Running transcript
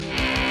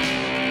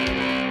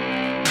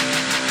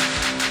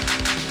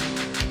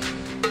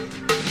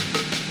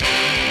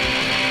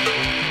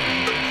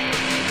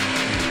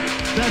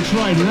That's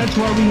right, and that's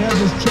why we have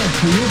this check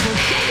for you for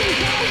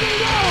 $7,000.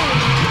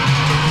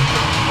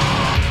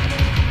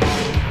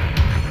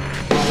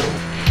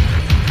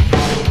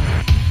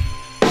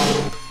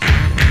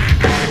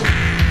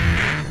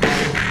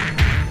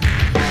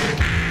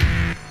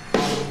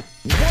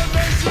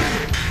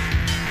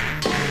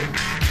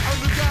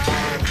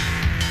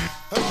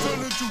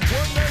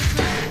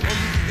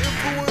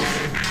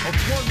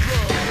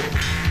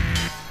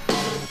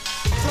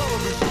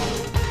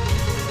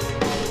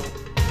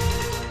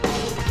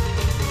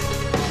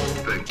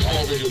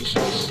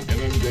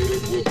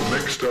 Inundated with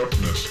mixed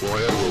upness. Well,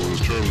 Edward was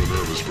termed a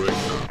nervous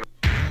breakdown.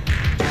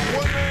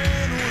 One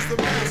man who is the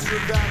master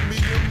of that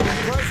medium, the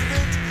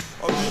president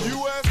of the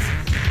U.S.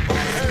 of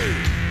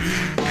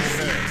ABS.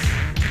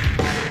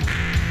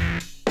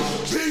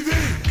 TV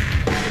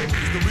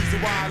is the reason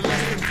why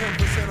less than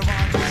 10% of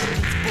our nation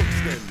reads books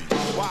daily.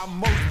 Why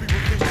most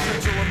people think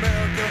Central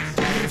America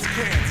means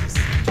Kansas.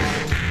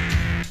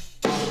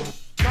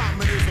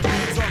 Communism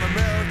means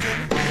un-American,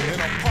 and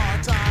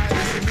apartheid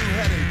is a new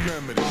headache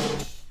remedy.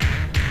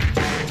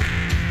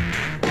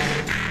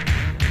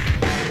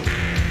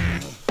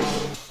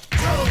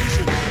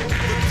 Television, the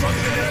drug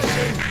of the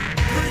nation,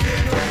 breeding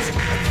ignorance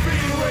and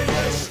feeding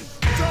radiation.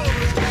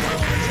 Television,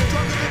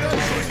 drug of the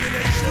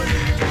nation,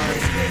 breeding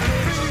ignorance and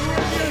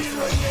feeding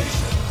radiation.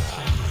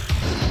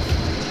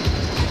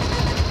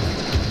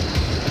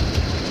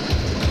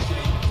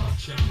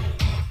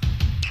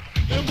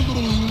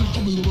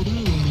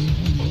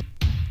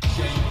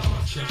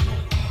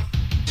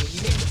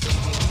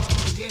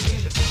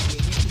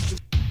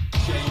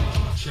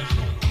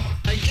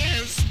 I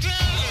can't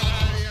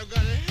stand it. I've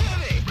got a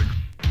headache.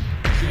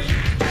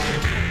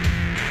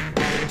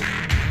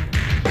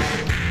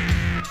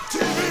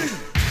 TV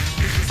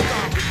is the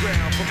stomping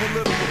ground for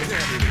political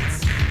candidates.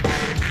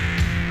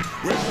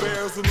 Where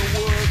bears in the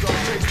woods are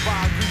chased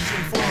by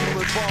Grecian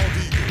formula bald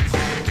eagles.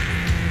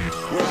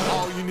 Where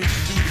all you need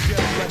to do to get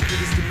elected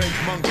is to make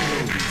monkey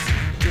movies.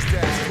 Just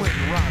ask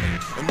Clinton Ronnie.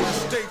 And where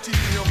state teeth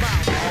in your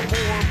mouth are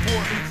more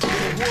important than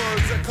the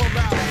words that come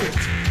out of it.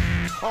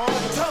 On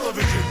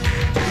television,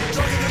 the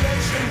drug of the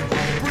nation,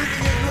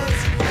 breeding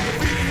ignorance and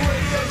feeding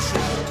radiation.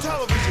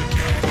 Television,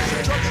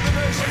 the drug of the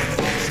nation,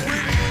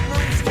 breeding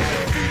ignorance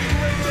and feeding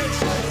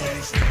radiation.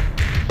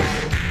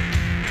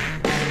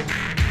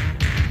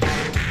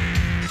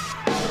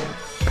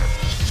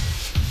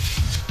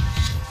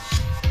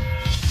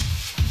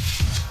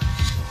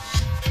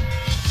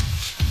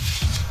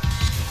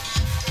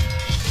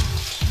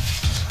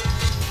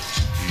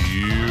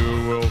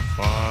 You will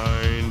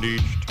find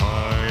each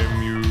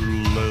time you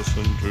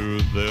listen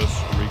to this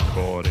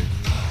recording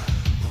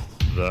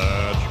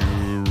that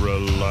you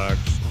relax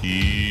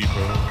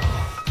deeper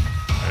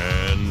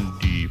and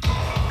deeper.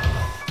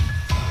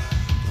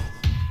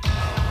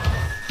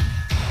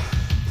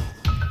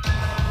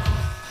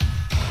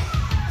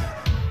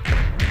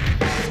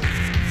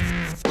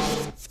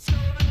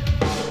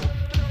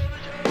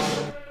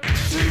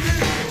 TV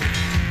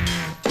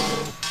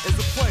is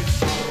a place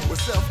where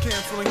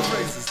self-canceling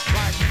phrases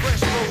like fresh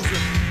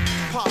frozen,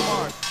 pop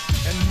art,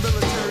 and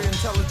military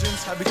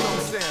intelligence have become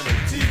standard.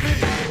 TV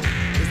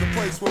is the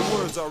place where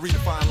words are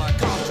redefined like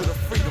Contra the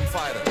freedom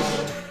fighter.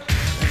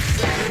 And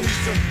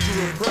Sandinista to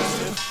a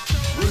president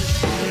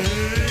regime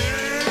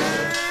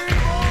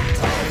on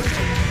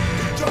television.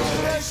 The drug of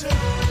the nation,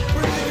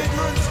 breeding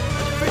ignorance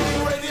and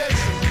feeding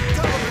radiation.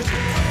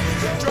 Television,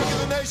 the drug of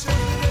the nation,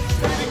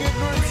 breeding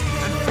ignorance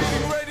and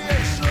feeding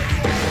radiation.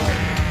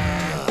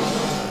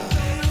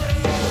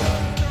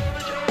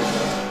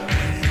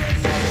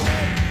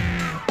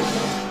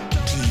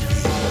 TV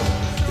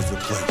is a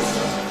place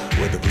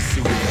where the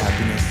pursuit of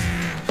happiness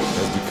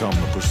has become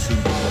the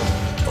pursuit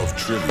of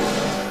trivia.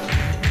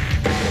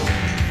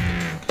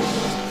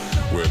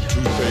 Where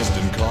toothpaste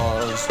and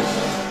cars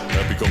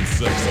have become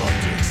sex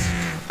objects.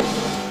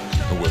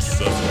 And where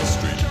Sesame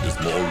Street is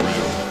more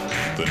real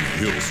than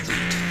Hill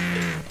Street.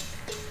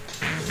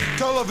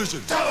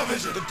 Television,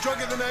 the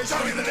drug of the nation,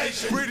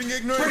 breeding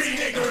ignorance,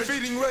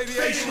 feeding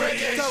radiation.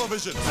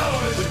 Television,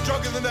 the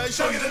drug of the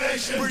nation,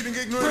 breeding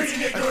ignorance,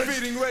 and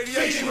feeding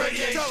radiation.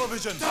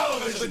 Television,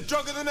 the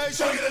drug of the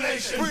nation,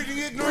 breeding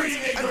ignorance,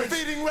 and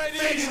feeding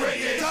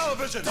radiation.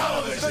 Television,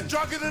 the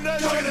drug of the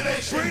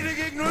nation, breeding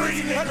ignorance,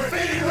 and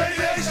feeding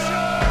radiation.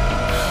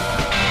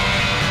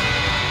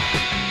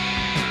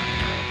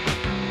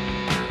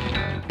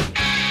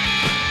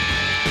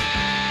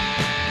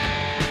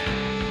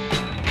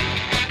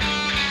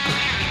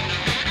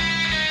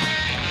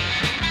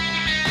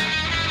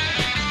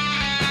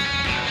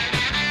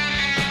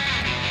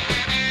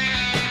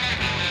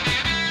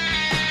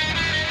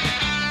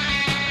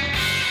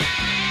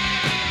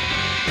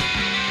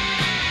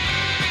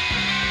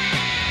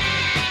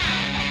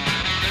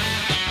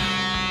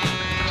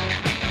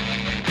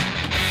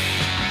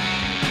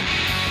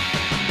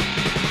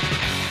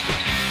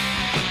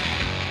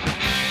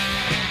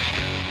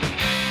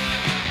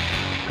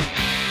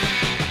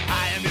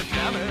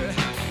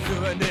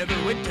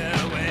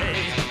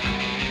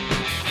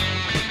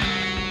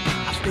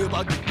 Still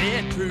walk the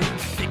bedroom,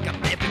 pick up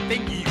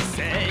everything you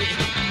say.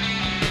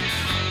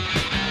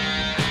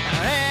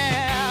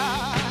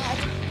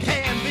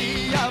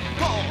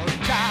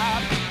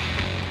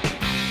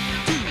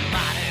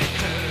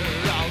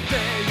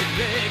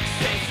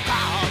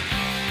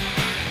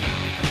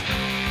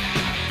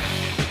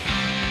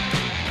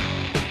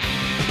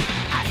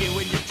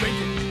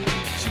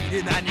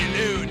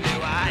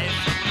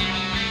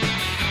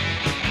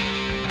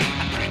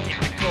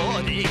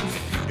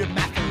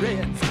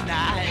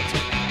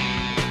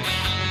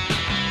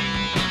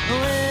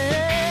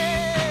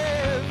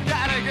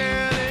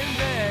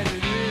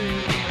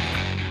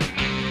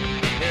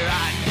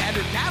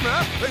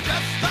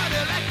 just an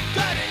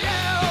elected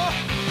you.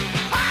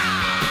 I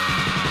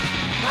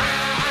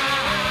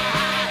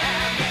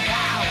am the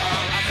hour.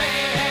 I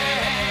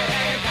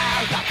think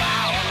out the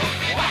power.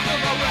 Walk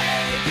them away,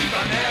 keep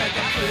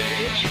America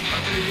free.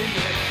 Free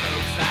with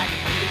folks like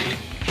me.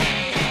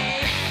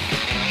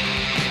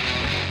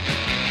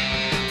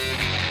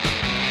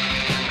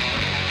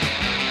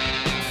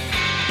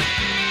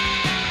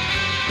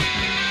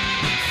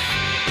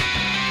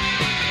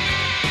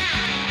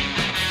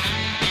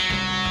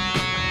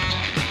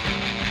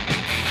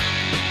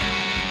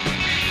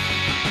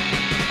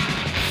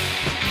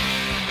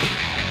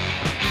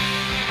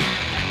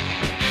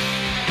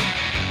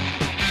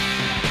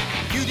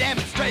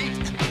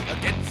 Demonstrate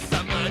against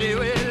somebody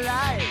we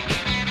like.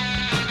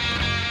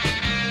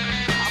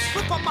 I'll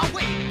slip on my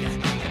wing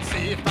and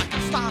see if I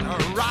can start a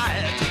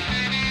riot.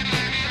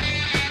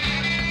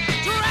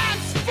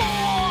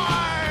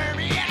 Transform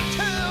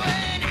into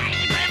an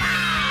angry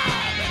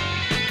mob,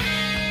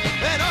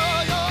 and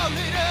all your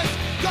leaders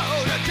go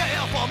to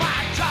jail for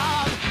my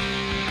job.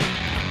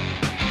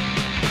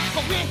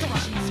 For we ain't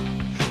corruptions,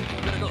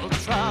 political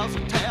trials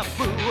are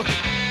taboo.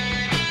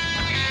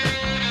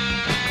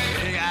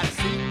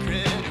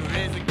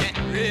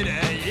 Rid of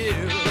you.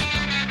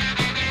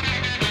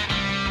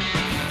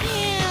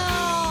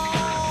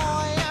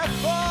 You're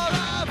full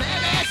of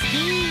LSD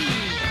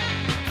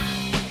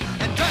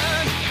and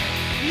turn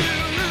you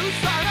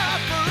loose on a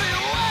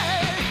freeway.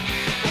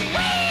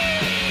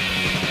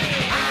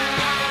 I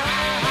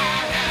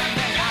am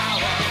the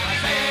hour. I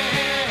say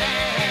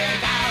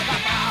out the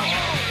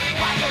power.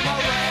 Wipe them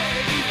away,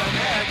 keep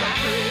America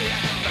free.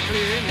 The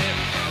clean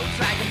folks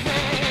like me.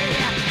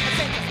 I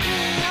say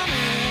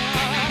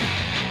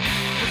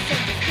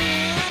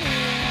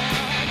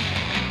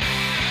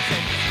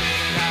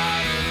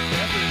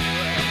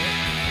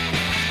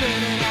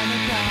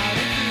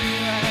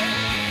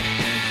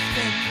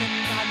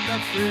the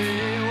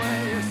freeway,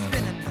 you're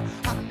spinning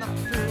on the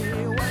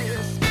freeway,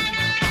 you're spinning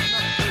on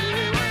the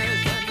freeway,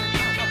 spinning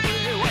on the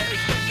freeway,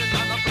 spinning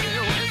on the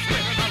freeway,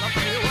 spinning on the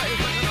freeway,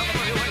 spinning on the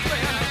freeway,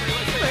 spinning on the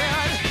freeway, spinning.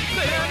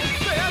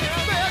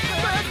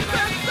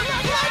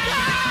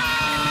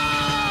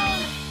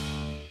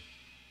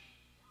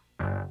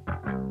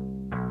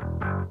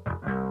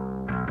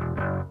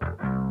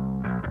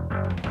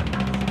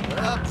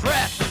 The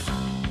press,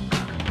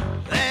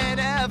 they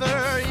never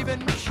even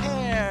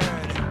cared.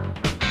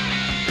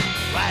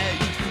 Why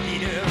each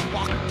leader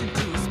walked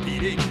into a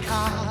speeding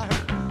car.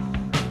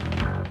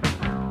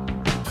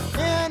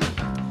 In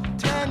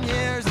 10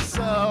 years or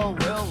so,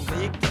 we'll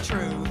leak the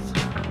truth.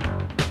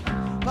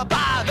 But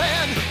by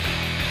then,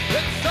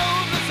 it's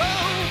over so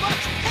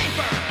much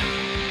paper.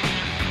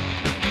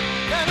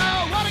 You know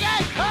what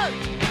got hurt,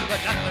 but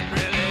nothing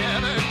really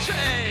ever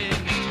changed.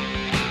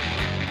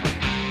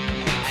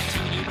 And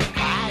too many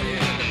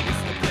quiet, they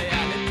used to play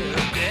our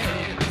little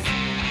games.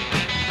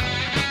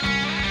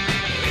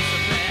 We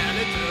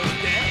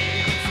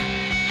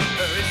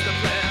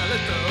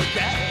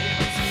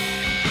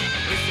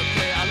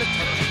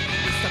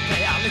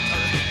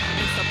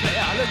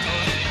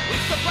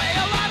used to play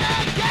a lot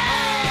of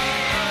games.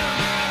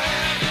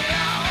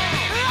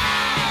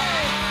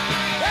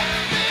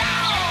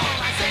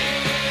 I see.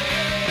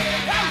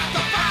 Out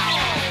the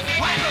power.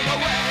 Wipe them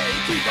away,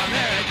 keep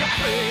America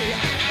free.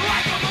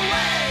 Wipe them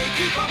away,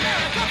 keep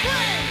America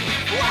free.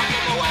 Wipe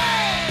them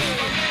away, keep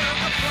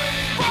America free.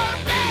 For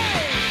me.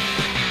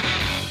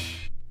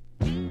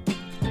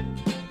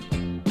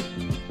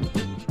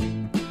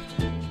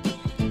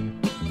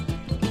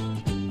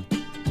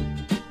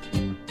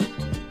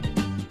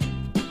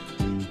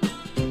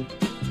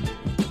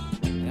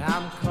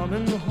 I'm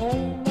coming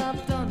home,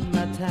 I've done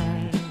my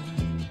time.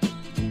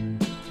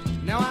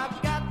 Now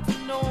I've got to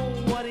know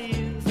what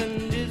is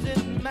and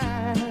isn't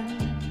mine.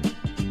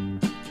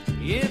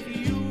 If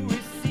you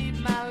receive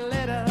my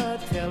letter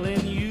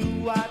telling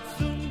you I'd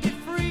soon be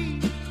free,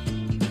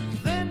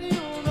 then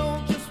you'll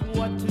know just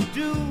what to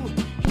do.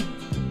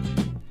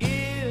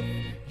 If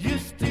you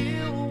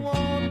still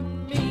want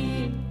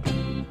me,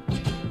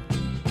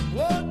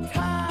 we'll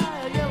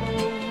tie a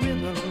yellow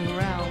ribbon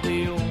around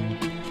the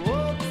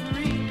old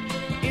tree.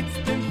 It's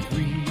been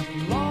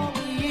 3 long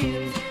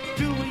years.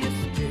 Do you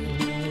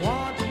still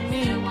want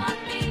me?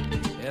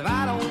 If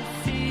I don't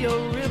see a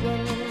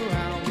ribbon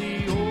around the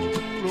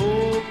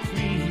old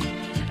tree,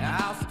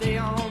 I'll stay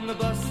on the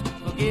bus,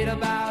 forget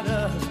about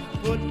us,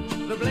 put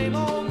the blame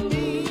on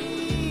me.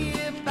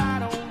 If I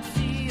don't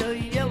see a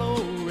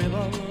yellow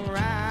ribbon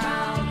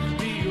around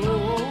the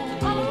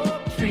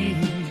old tree.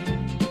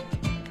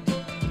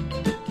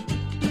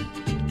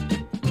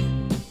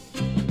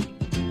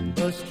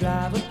 Bus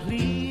driver,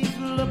 please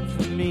look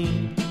for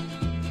me,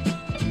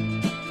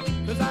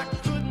 'cause I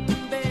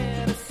couldn't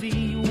bear to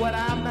see what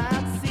I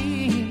might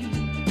see.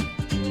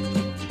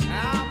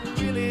 I'm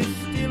really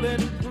still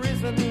in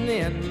prison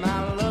and my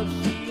love,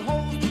 she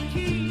holds the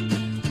key.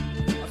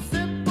 A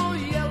simple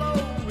yellow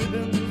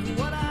ribbon's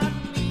what I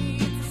need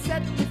to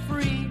set me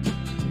free.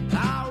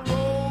 I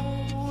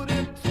wrote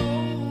and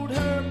told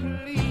her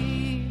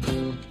please,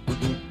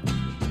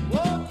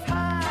 oh,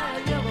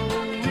 tie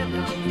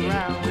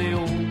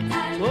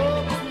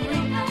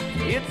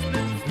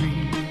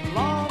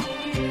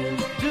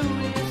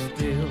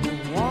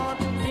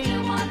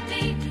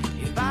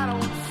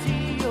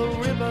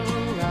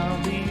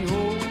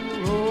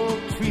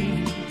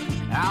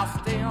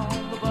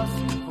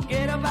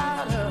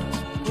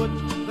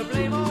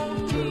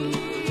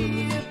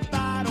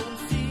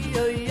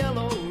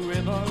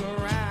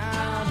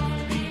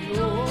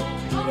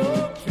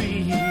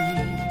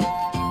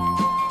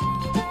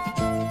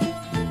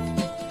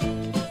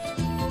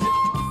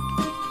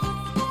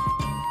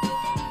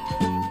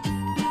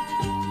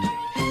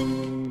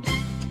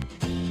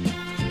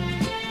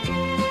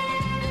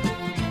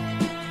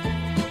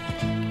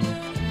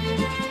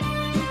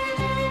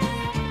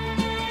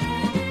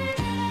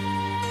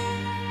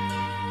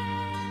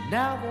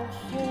Now the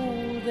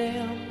whole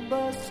damn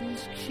bus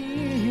is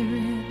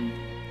cheering,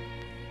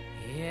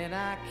 and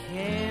I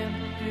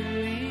can't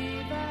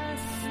believe I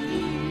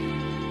see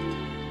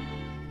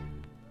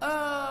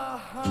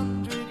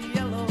 100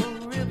 yellow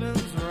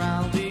ribbons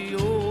round the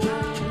old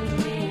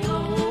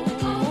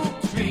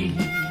tree.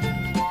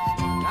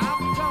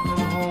 I'm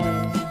coming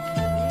home.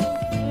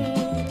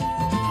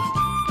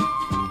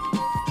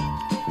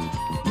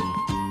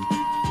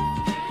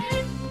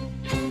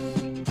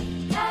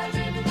 Tie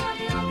ribbon on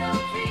the old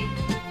oak tree.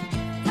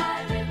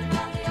 Tie ribbon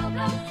on the old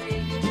oak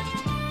tree.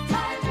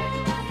 Tie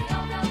ribbon on the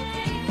old oak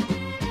tree.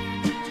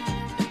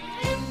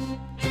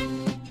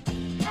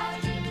 Tie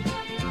ribbon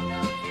on the old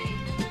oak tree.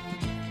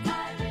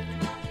 Tie ribbon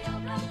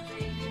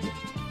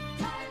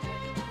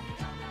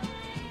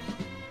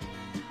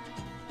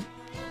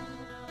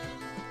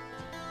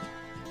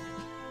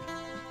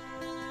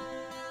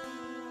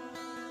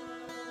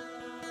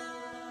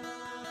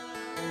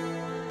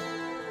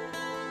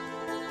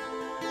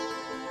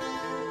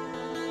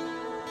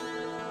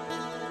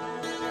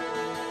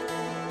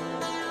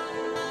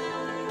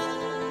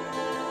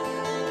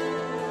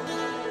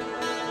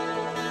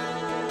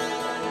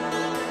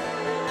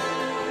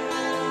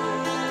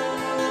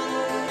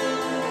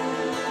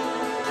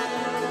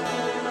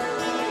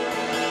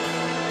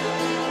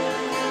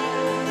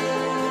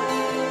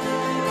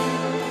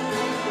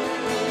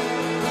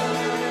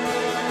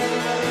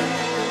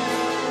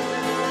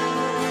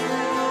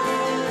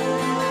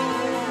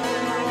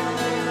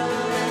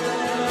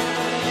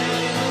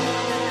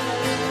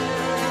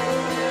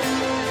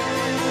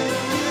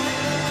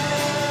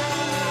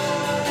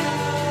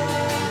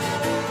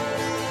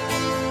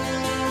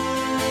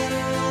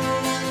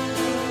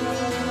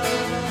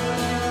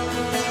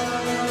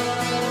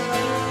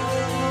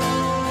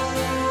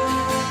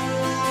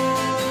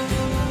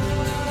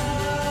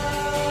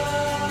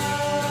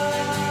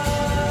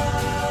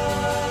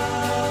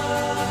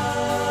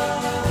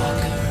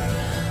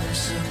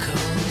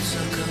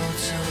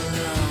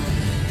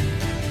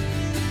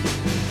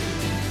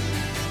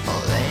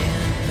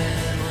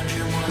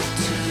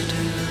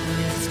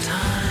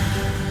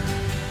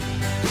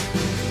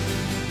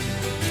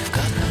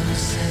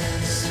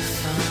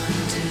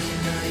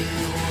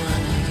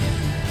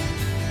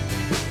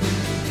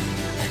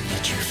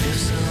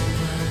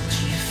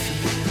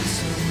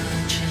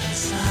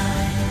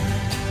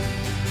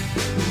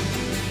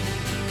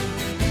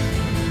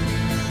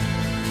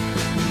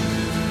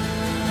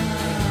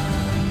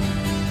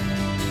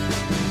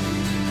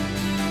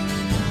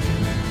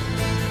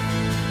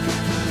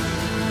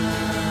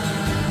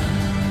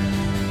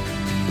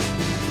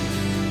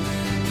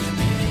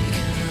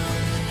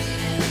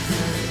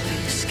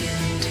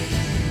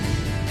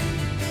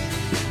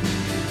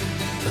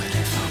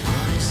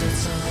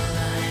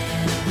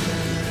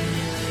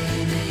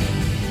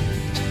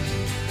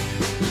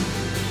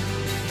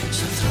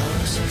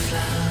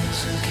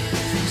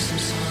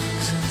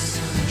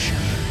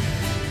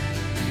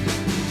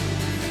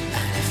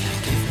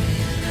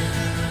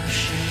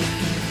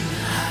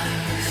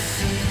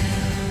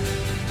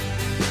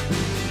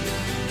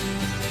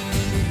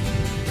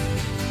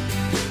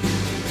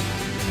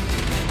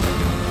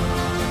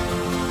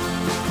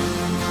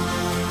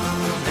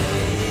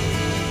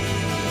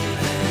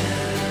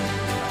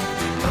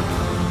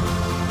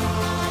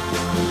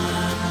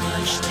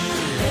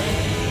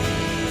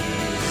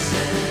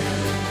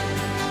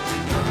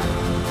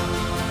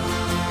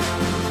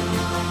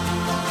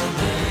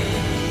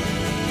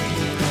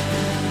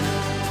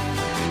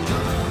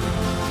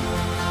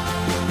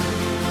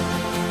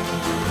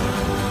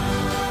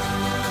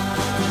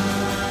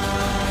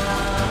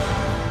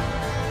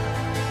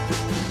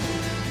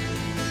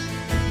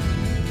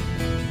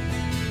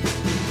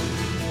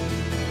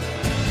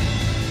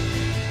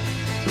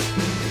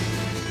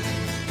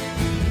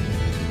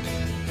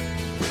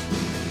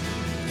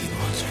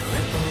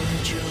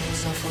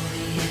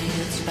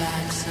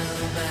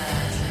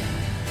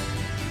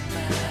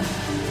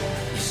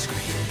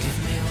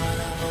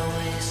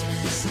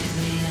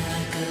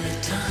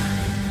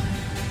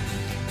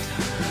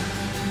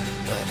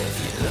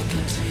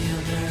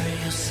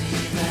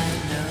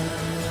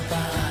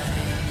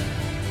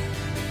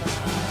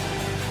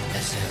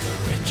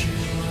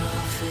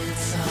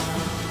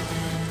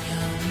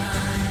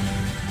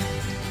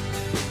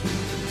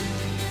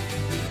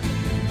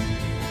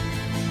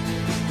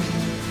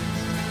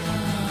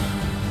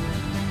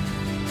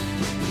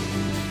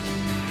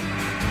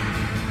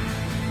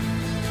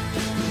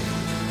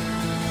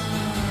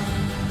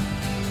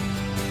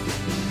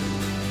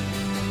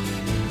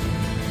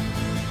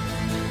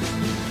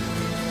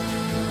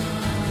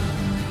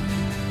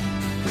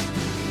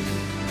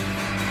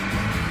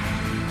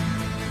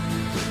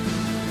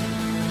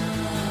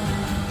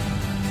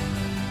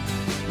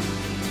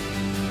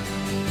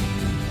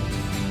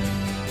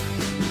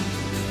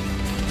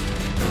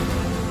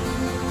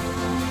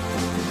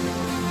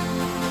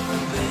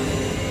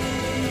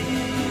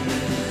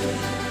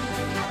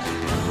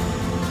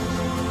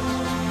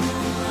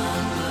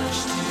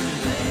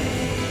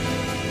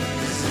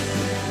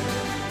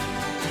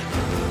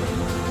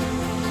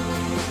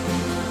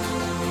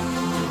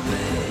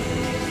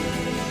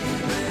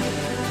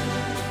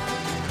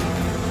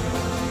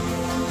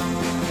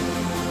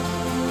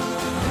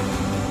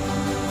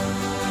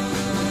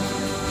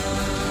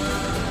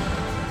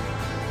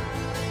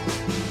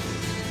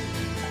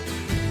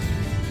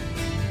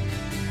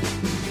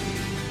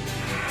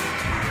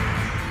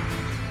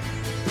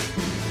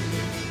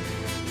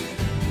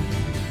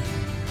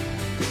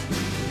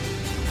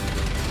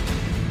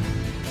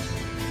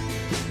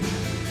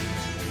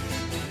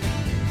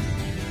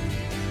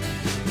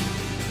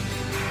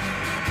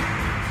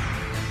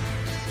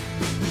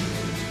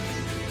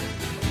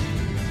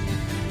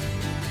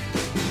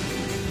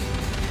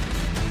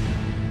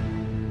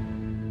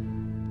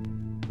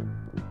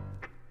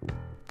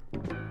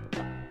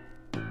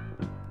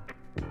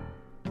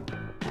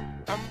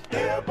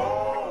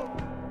airborne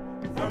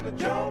from the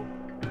jump.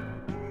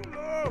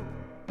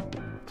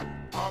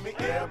 Army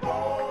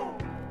airborne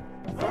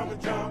from the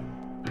jump.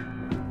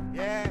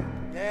 Yeah,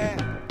 yeah.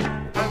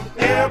 I'm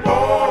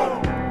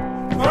airborne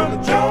from the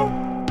jump.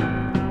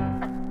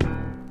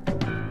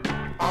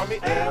 Army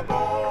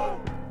airborne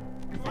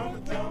from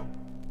the jump.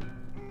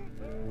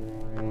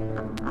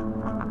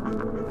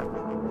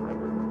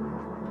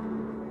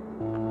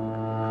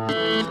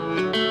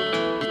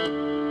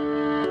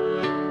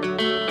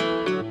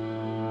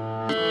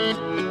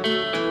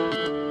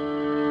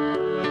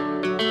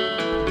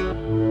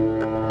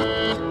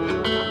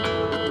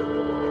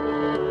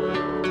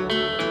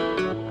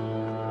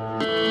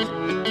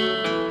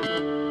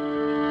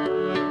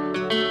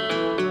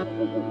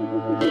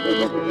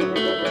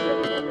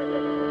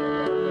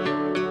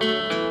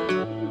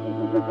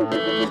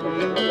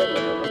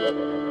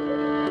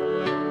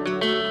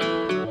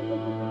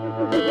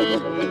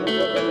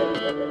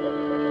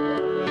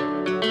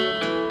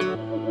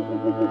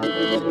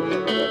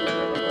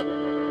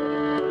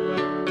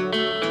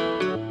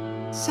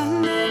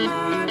 Sunday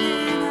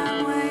morning,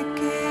 I'm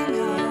waking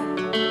up.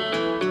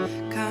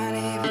 Can't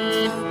even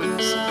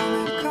focus on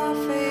a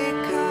coffee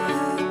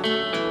cup.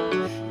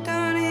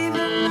 Don't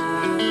even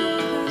know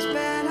whose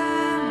bed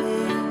I'm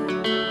in.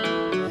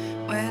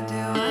 Where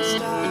do I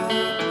start?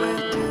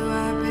 Where do I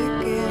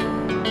begin?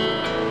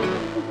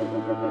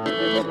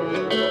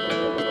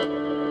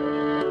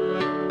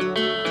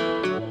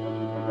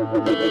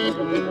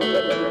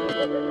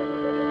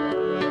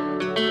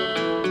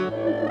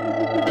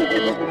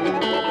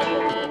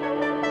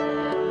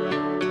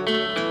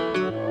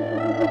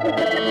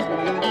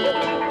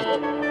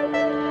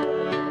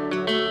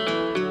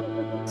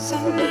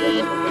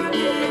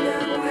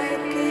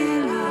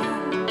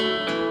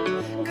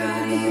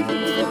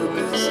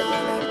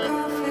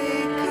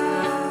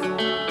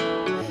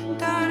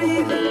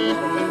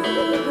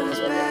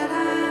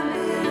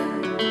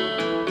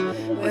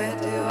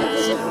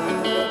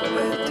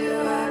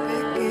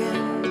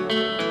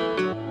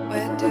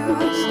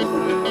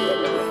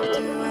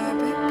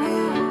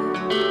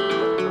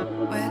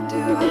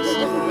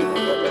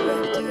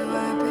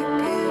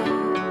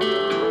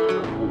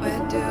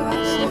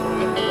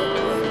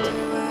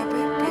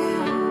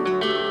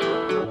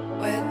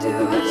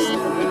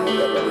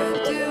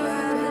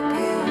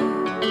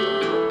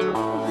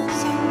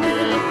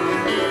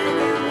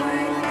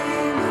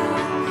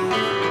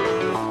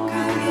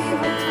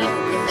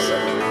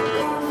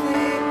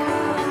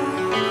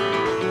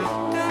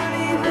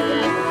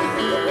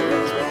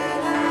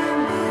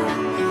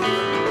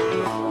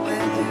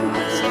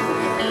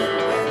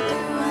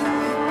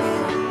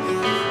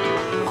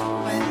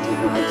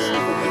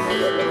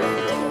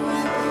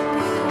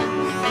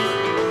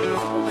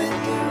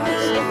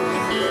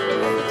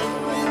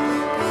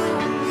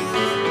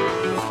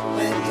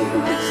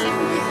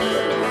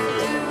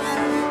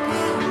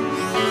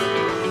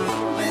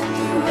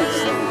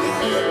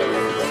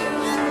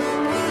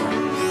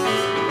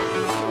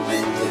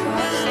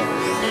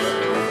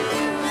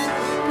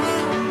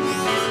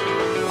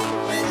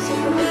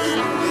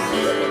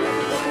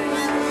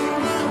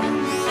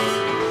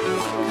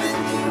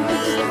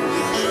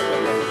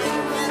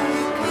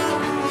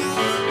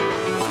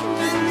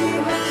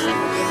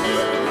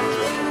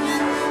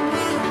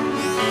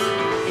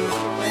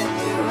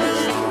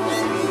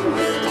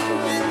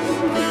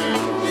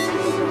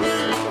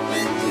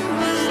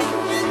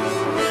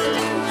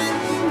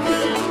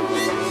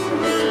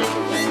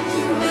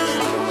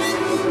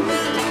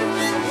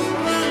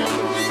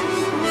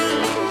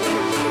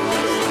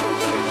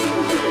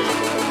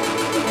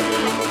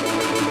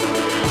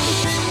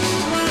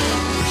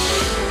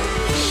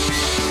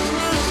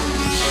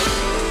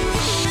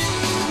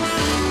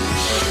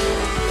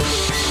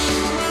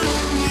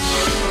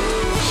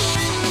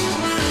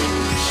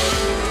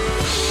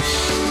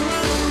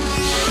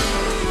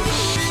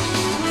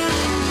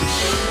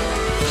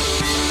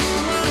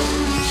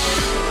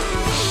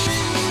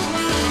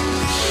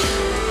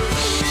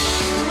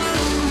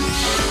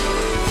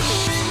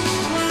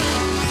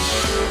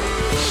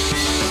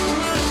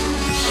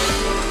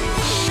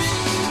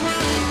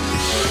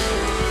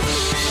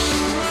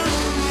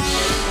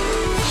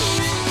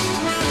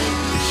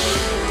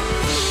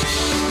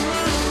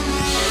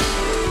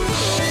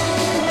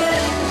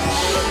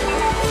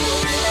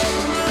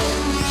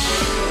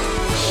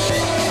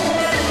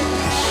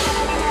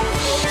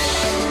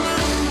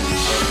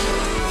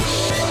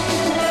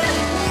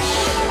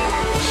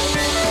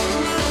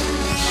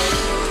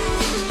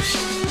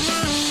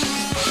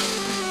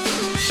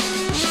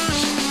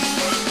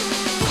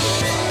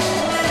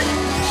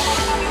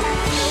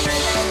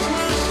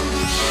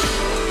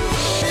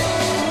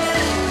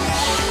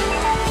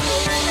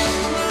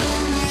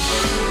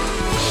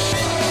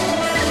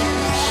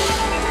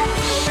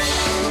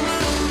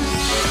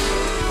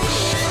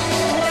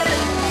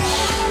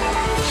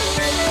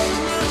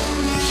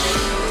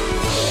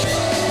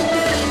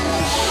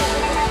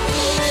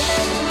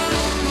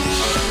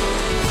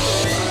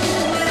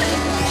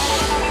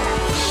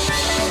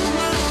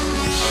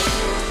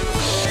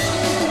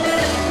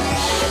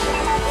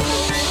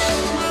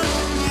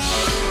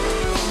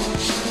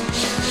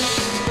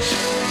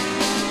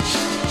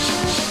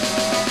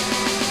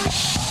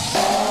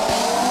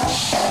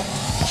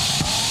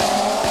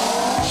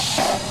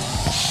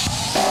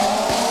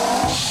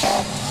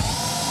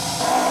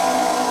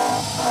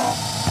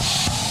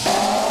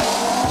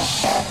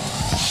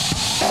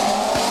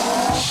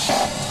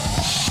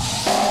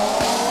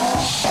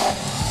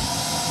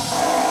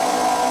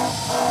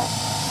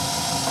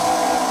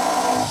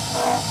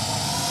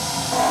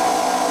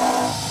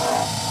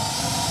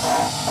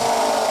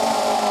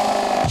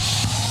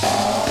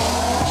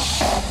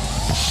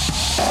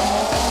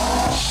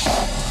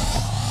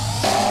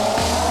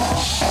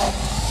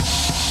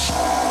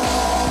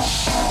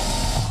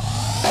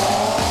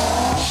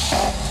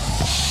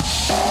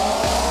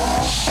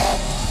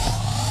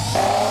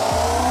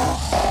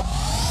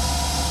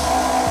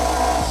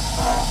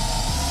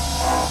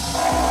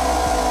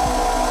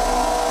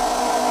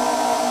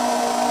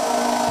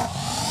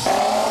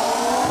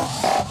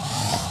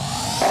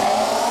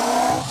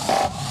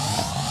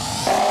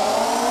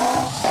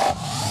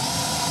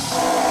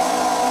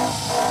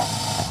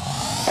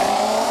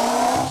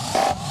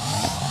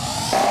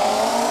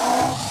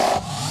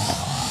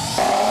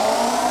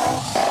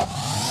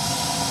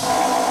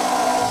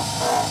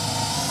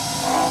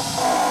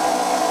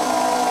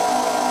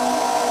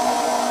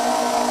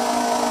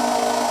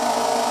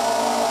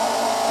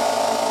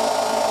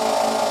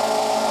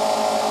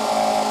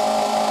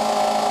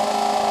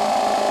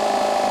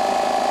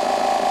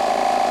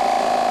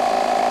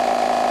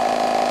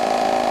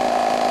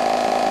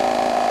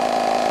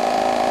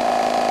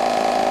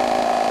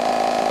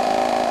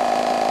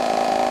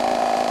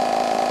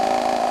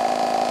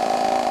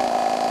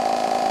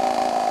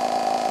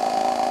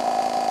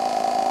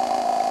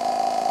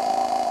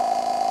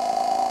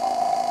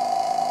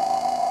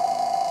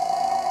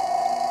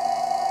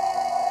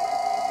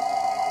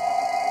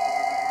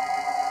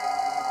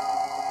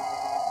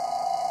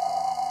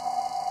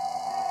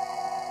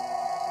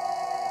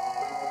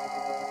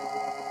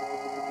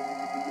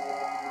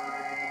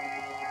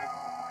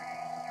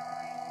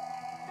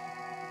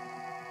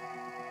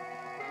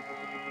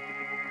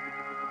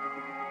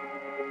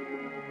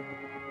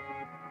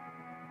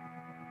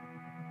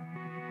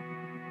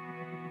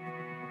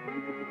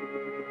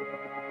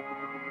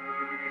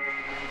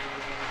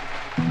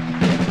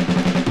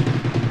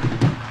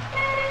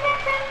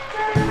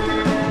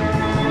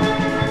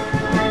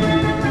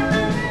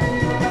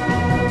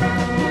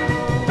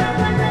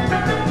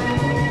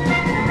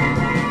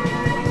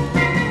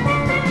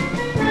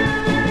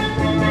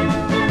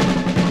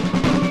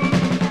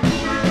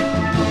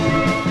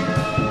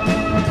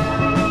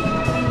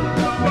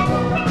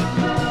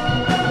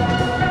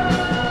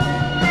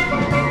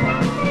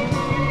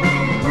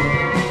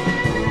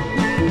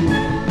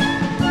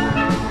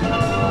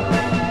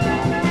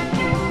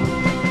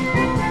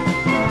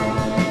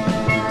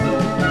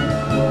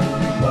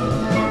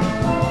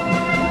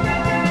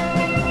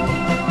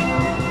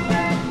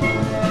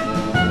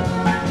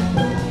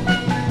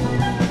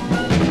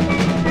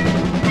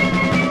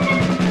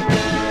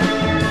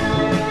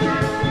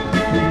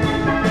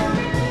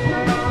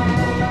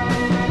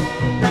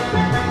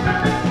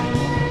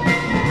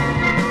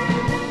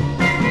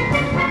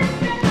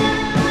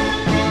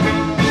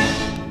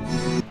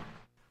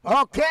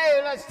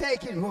 Okay, let's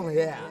take it from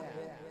here.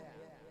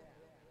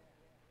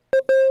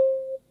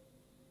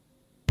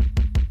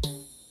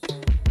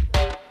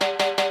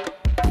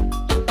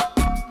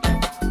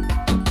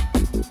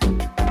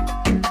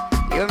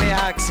 You may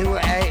ask who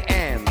I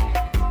am.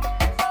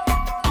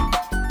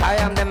 I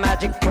am the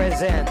magic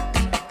present.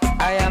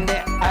 I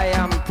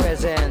am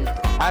present.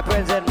 I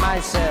present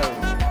myself.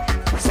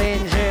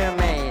 Saint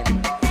Germain.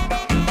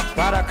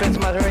 Father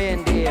Christmas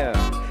reindeer.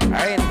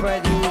 Rain for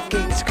you,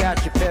 King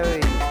Scratchy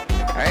Perry.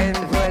 Rain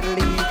for the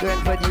league,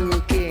 rain for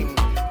you, King.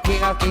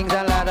 King of kings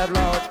and Lord of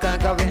lords,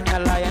 conquering a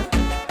lion.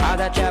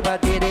 Other chapter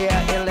did the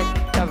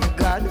elect of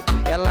God.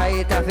 A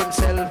light of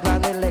himself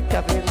and elect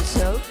of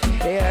himself.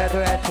 The earth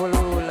rightful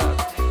ruler.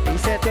 He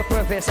said to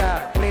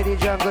Professor, play the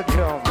jungle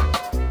drum.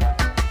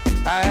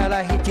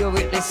 I'll hit you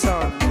with the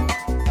sun.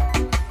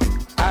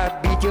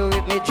 I'll beat you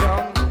with me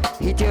drum.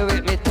 Hit you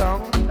with me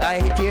tongue. I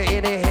hit you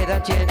in the head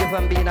and change you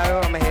from being a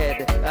rum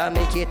head. I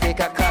make you take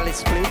a college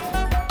split.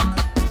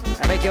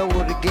 I make your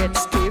wood get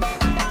stiff.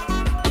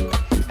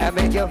 I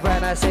make you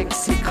find a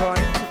sexy coin.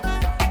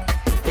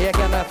 You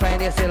cannot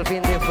find yourself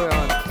in the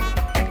front.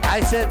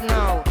 I said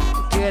no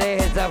to the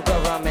heads of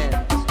government.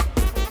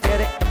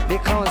 To the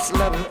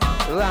council of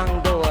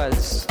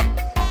wrongdoers.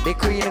 The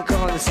queen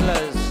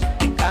councillors.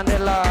 And the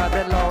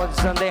lords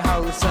and the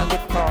house and the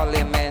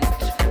parliament.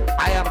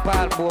 I am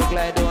Paul Bogle,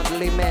 I don't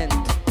lament.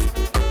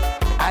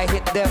 I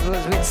hit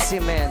devils with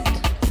cement.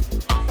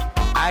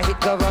 I hit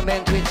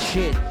government with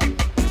shit.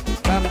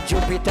 From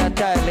Jupiter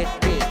toilet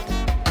pit.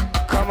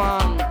 Come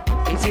on,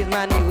 this is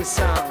my new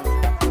song.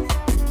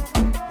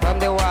 From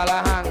the wall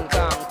of Hong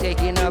Kong,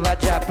 taking over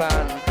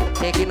Japan,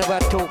 taking over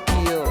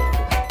Tokyo.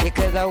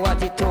 Because I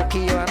want it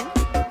Tokyo.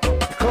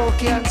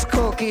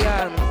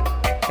 Kokian,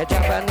 a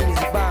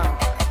Japanese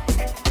bank.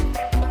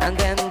 And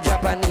then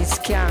Japanese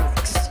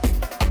skanks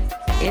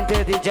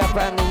into the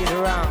Japanese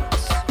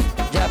ranks.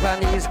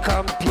 Japanese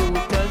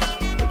computers,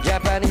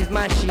 Japanese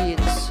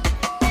machines,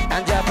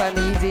 and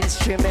Japanese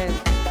instruments,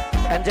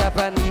 and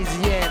Japanese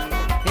yen,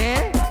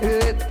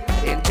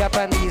 in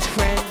Japanese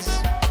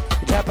friends,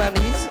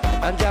 Japanese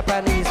and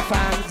Japanese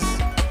fans,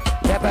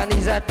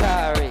 Japanese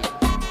Atari.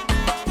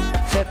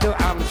 Said to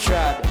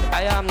Amstrad,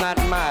 I am not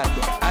mad,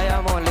 I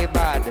am only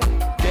bad,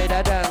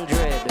 dreader than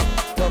dread,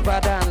 tougher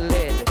than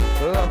lead,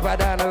 rougher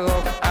than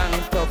rough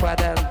and tougher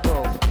than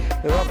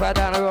tough, rougher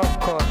than rough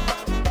cut,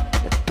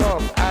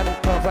 tough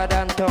and tougher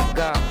than tough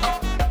gun.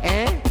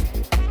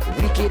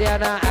 Wickeder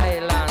than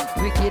Island,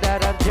 wickeder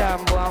than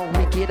Jambo, and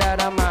wickeder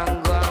than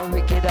Mango, and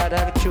wickeder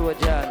than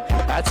Trojan.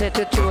 I said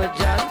to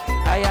Trojan,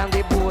 I am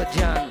the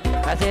Bojan.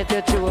 I said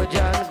to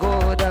Trojan,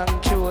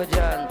 golden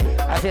Trojan.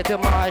 I said to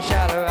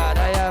Marshall Rod,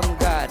 I am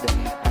God.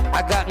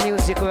 I got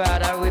music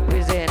rod, I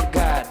represent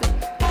God.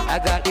 I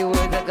got the words,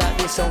 I got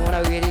the sound,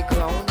 I wear the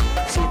crown.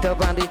 Sit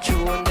up on the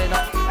throne, then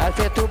I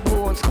said to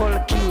Bones, Skull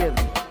Cave.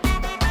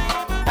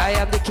 I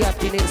am the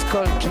captain in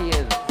Skull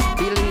Cave.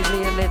 Believe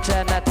me in the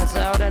China to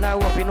sound, and I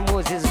walk in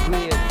Moses'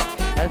 grave.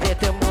 I said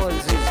to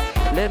Moses,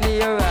 let me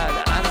your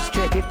rod and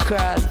straight it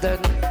across the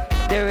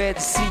Red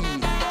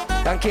Sea.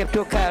 And kept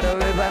to Cairo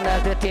River,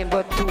 not the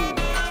Timbuktu,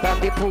 from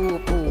the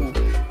poo-poo.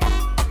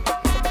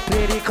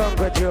 Play the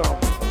Congo drum,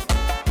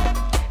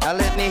 and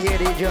let me hear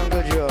the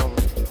jungle drum.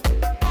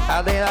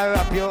 And then I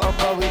wrap you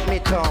up with me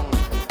tongue.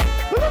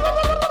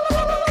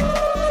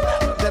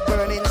 The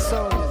burning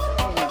sun,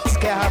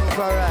 Skaham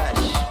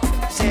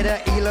Farash. Say the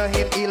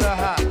Elohim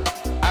Eloha,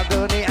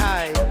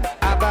 Adonai,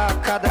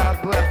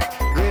 Abacadabra,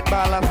 great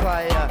ball of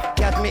fire.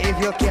 Catch me if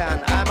you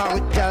can, I'm a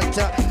with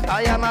Delta.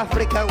 I am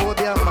Africa, will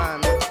be a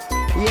man.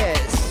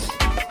 Yes,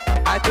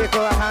 I take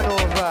over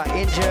Hanover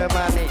in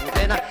Germany.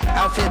 Then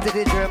I say to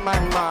the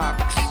German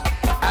marks,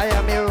 I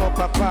am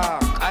Europa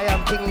Park. I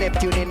am King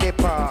Neptune in the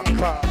park.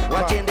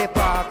 Watching the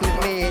park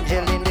with me,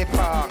 angel in the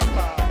park.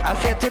 I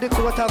said to the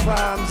coat of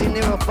arms in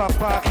Europa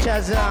Park,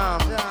 Shazam.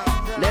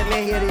 Let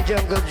me hear the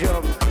jungle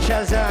drum,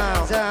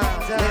 Shazam.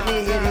 Let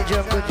me hear the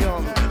jungle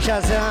drum,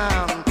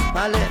 Shazam.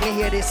 And let me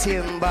hear the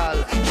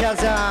cymbal,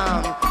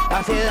 Shazam.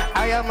 I said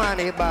I am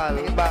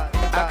Hannibal.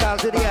 I call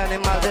to the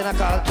animals and I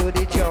call to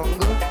the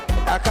jungle.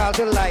 I call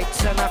to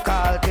lights and I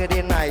call to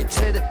the night.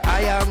 Said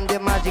I am the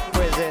magic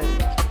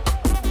present.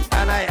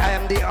 And I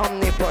am the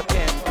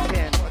omnipotent.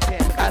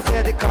 I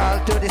said the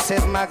call to the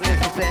seven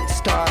magnificent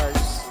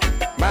stars.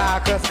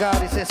 Marcus,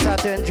 God is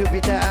Saturn,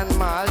 Jupiter and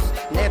Mars.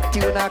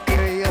 Neptune,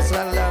 Aquarius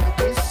and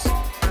Olympus.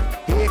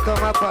 Here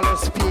come Apollo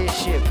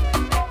spaceship.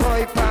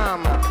 Boy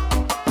Palmer,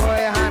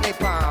 boy Honey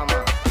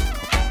Palmer,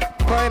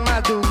 boy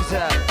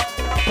Medusa,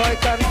 boy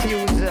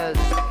Confusers,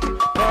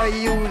 boy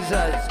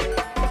Users.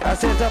 I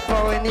said the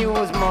power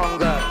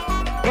newsmonger,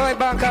 boy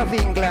Bank of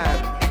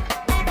England.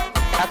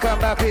 I come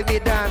back with me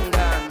Dan.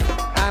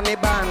 I'm a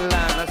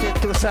bandland, I said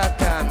to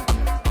Satan,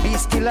 be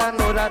still and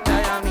know that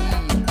I am he.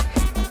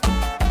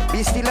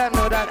 Be still and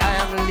know that I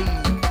am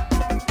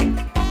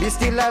Lee. Be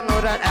still and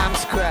know that I'm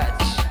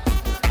Scratch.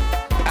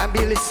 And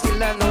be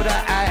still and know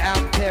that I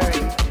am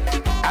Perry.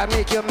 I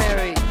make you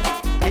merry.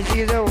 This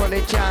is the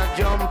only chance,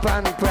 jump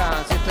and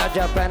prance. It's not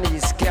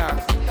Japanese scam.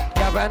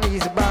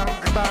 Japanese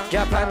bank,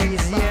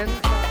 Japanese yen.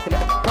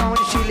 Pound,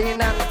 shilling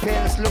and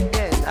pence look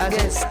in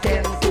against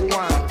 10 to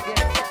 1.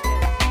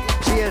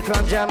 Cheers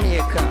from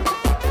Jamaica.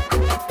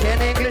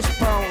 10 English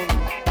pound,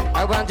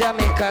 I want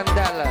Jamaican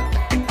dollar.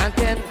 And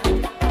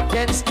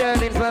 10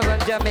 sterling for one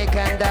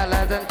Jamaican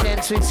dollars. And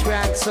 10 Swiss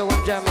francs for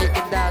one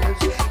Jamaican dollars.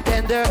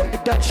 10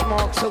 Dutch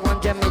marks for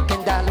one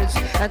Jamaican dollars.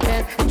 And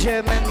 10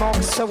 German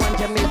marks for one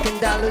Jamaican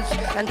dollars.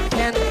 And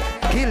 10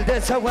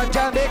 guilders for one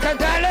Jamaican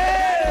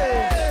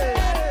dollars.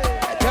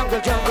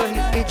 Jungle, jungle,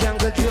 hit me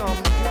jungle drum.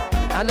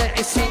 And let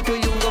me sing to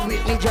you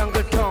with me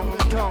jungle tongue.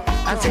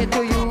 And say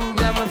to you,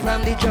 I'm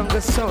from the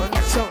jungle sun.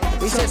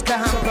 He says,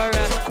 Kahamba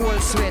and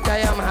cold sweat, I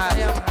am hot.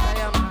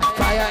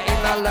 Fire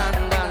in a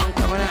London,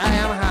 come on, I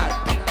am hot.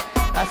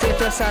 I say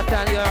to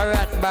Satan, you're a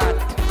rat bat.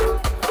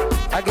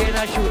 Again,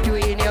 I shoot you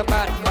in your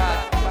bat.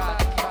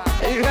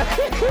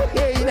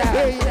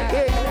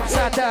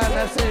 Satan,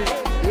 I say,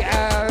 you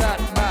are a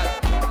rat bat.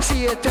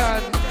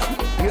 Satan,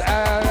 you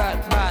are a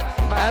rat bat.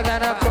 I'm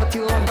gonna cut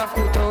you up and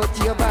cut out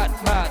your bat.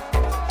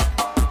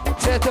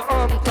 Say to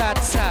tat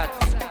sat,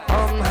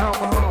 hum,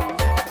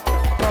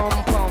 pum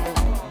pum,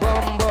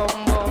 bum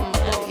bum bum,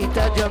 it a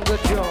jungle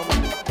drum.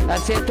 I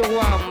say to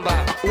Wamba,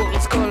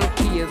 open skull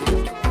cave.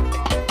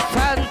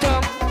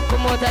 Phantom,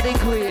 come out of the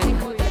grave.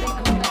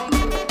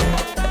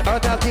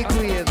 Out of the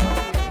grave.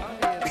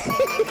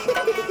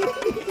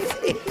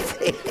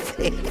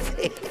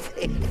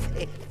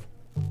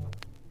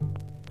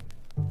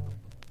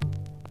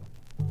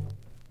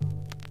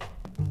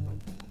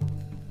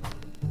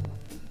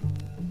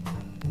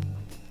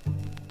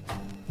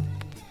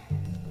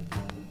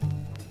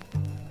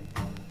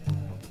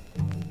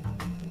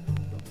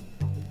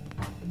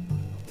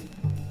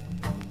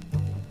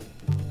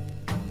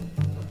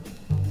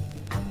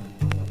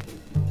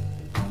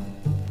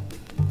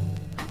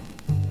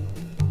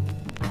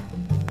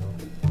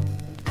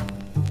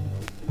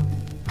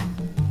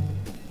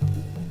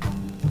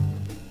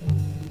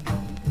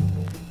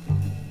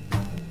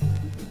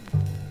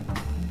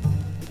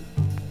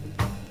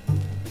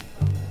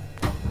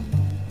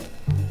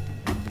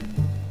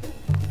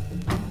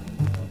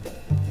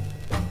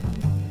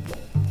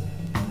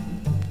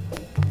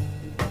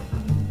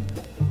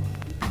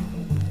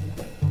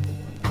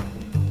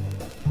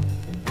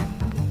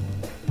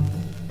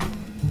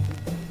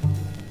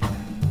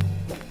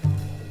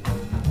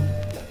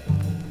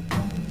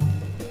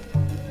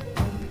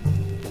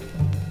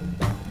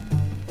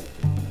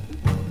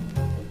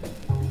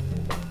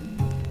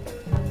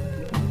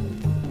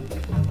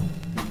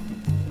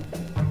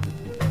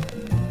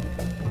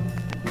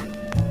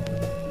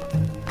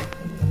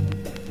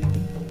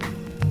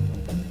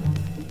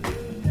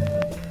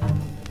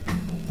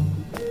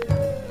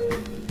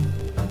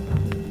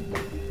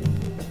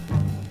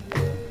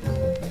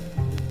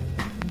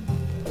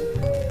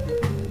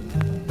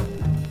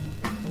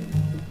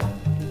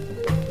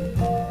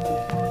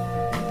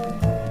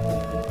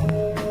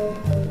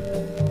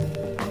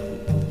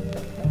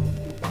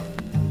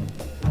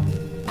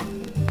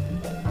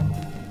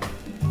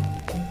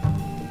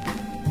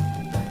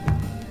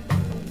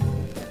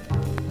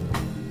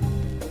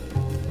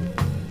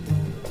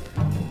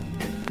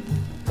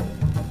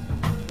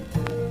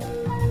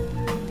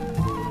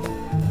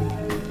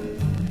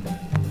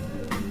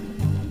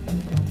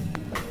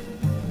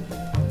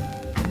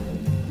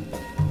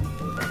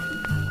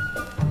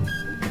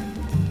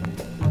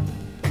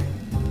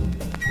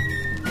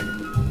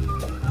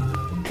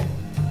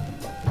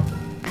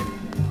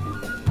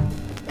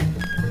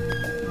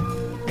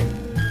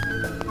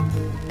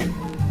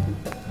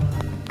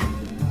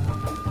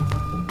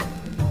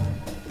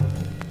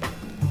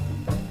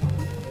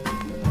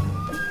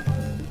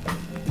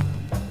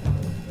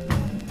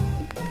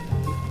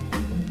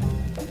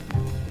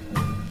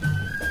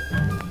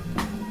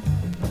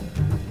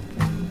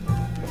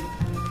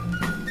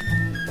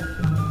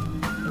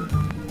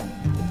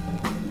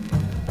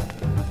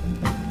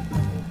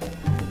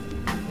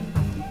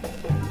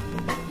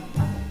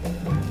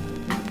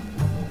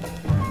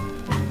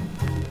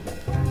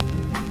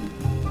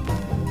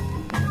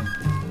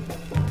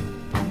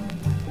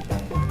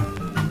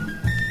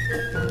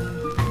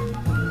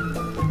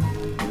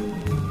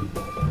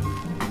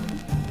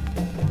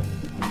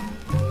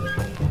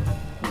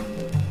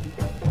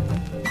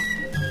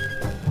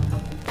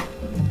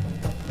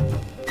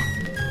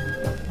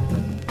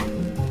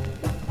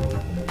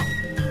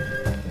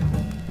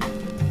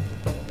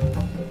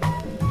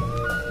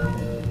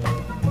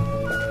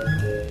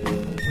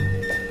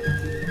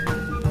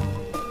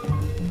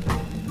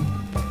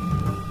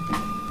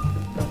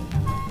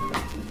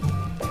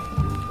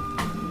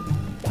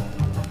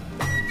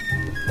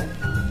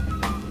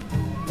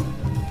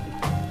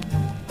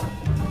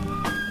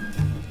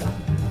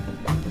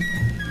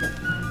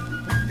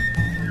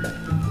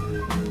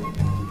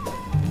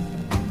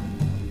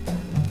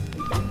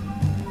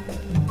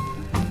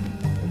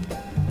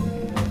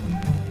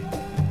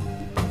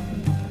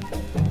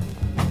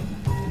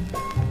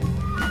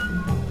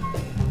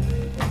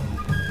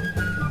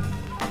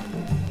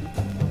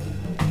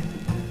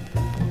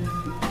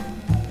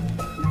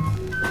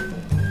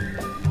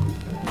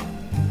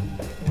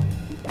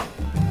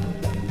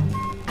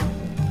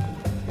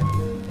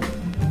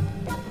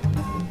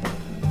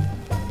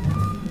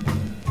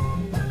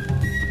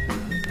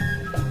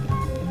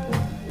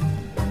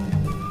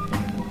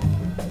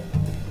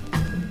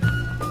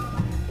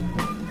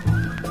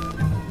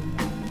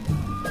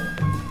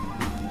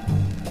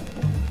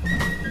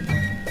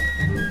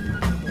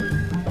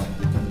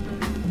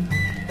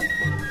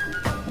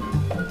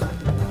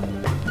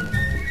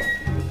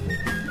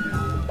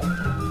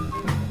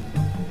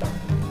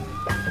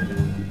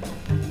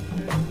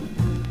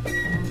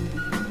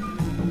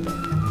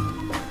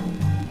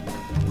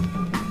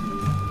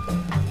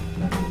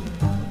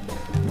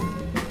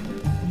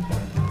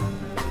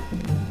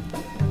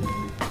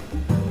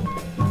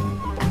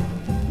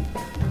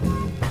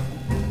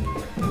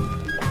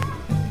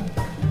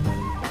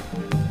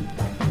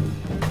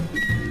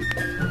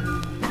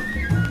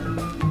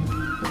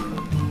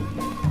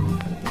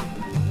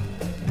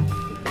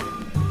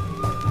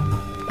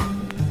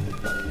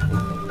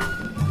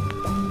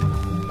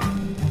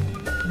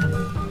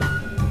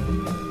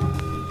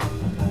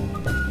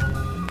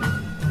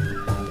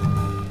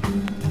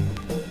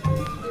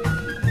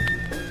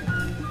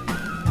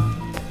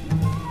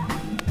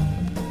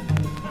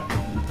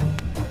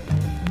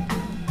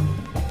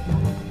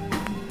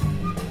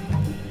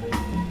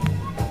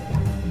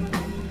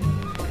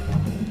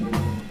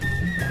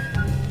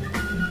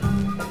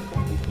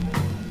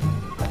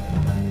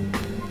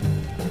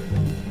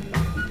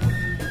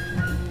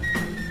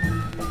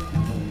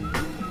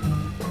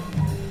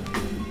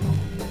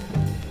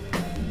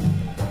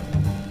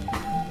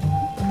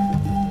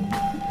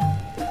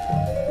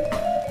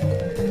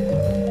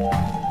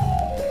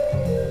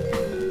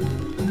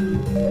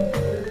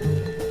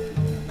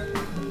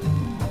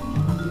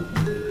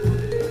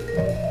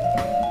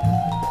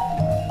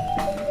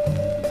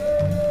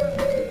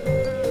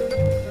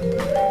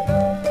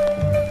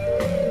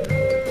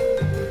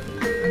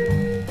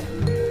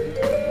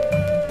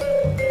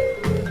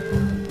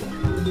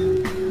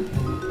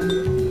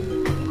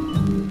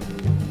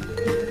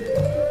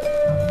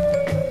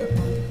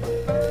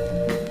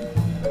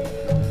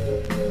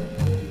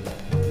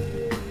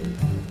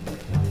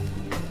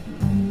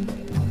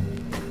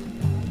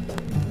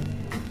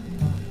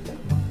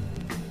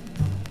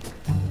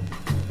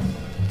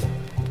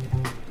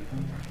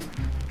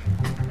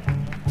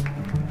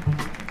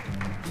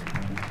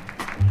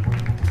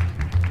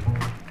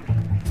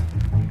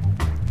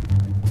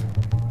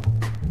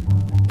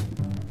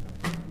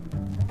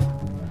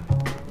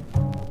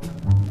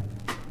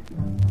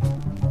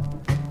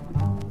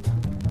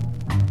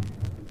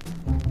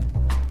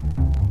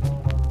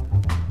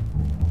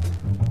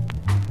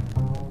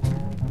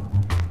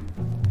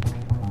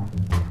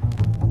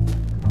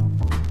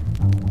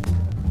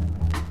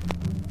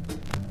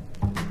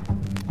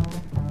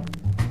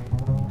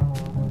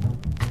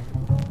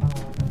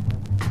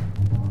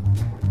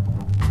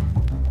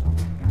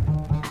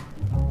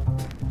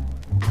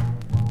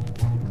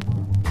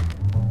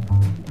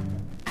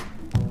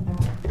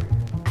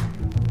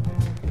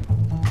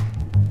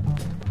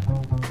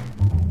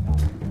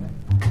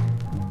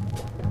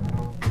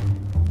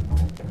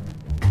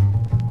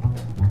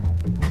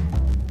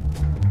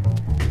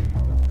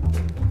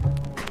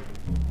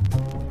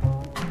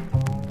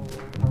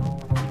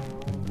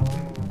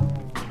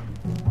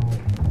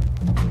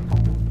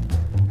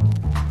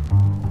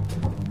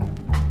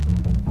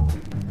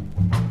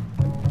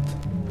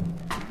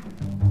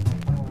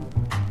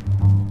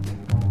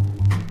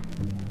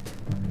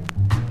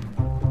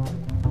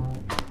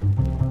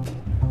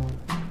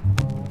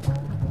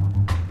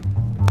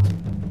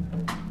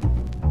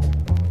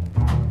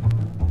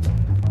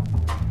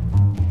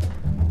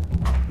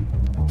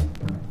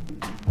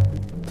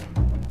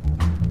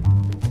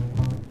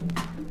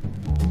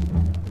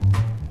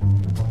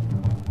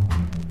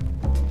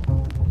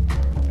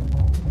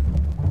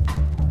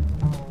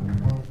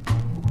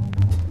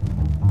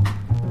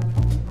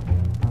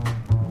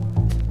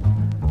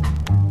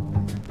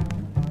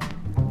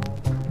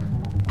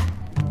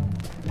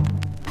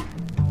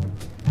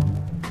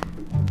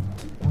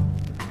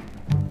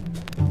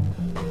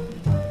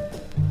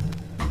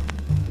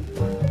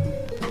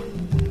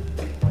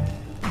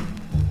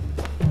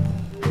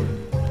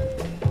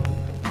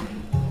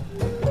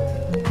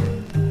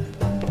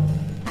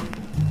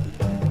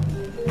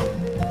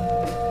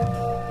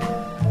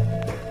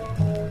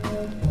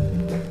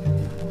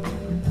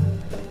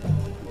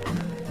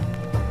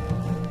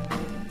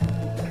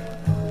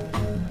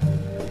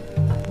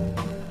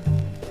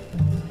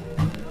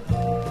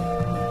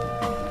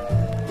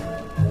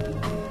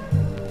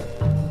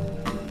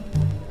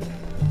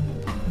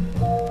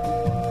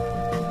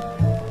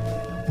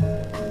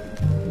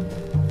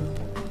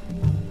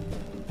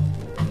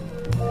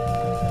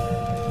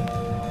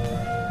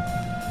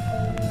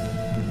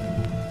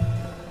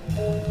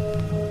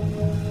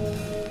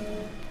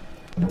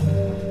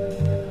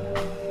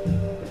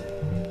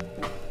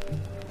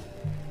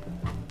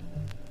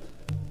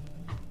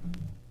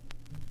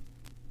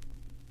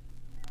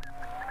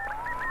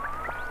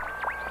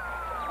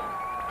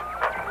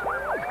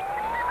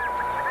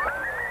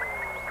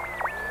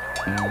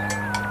 Almost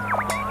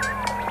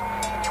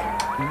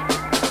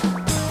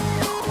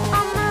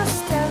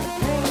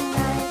every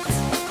night,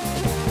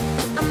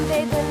 I'm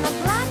bathed in the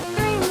black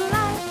green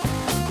light,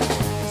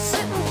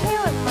 sitting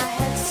here with my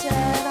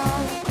headset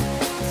on,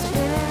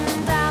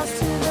 spinning dials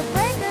to the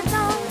break of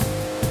dawn.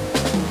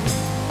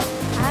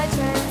 I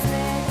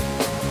transmit.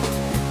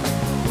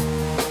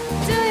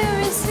 Do you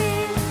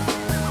receive?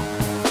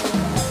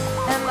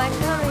 Am I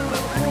coming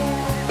in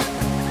clear?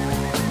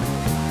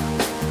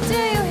 Do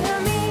you hear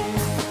me?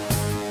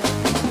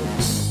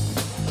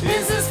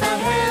 Is this the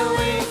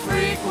hailing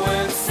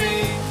frequency?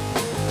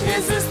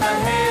 Is this the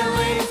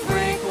hailing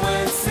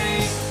frequency?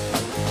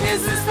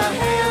 Is this the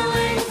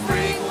hailing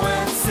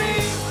frequency?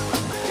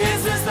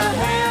 Is this the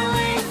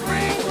hailing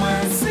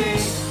frequency?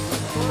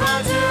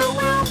 Roger,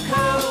 will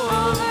come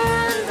over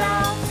and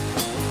out.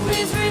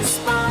 Please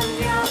respond,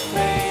 you're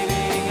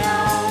fading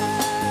out.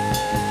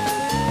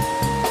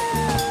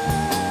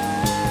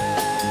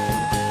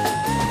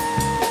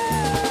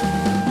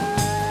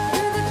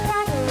 Through the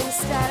crackling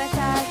static I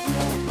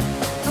hear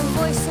a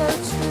voice so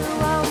true,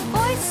 a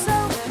voice so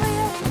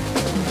clear,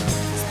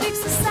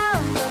 speaks the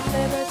sound of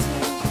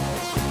liberty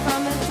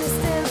from a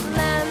distant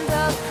land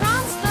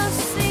across the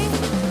sea.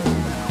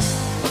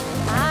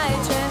 I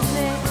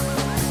transmit.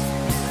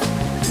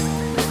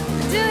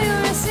 Do you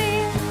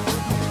receive?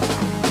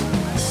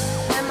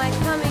 Am I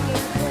coming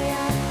in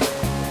clear?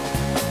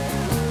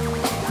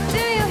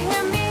 Do you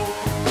hear me?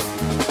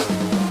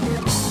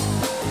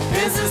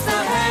 Is this the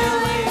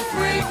hailing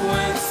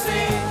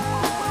frequency?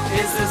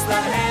 Is this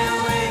the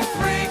hailing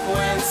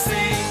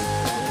frequency?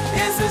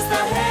 Is this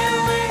the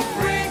hailing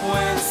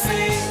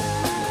frequency?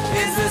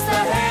 Is this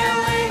the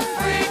hailing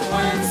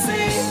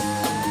frequency?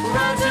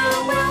 Roger,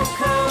 will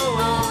come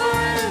over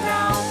and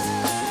out.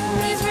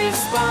 Please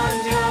respond,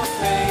 you're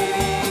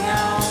fading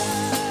out.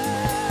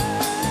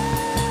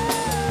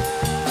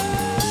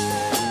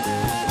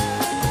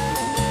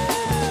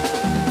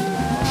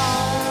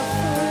 All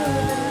through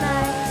the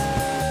night,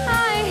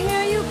 I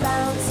hear you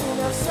bouncing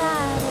off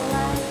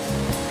satellite.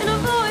 And a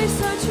voice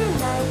so true,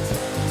 night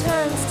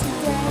turns to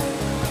day,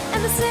 and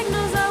the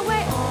signals are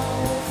way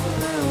all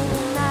through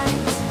the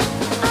night.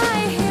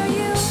 I hear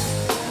you.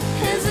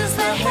 Is this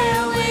the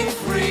hailing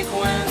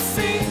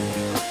frequency?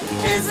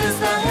 Is this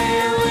the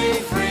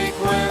hailing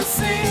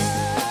frequency?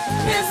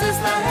 Is this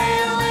the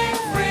hailing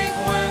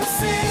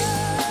frequency?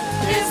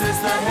 Is this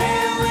the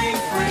hailing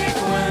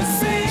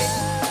frequency?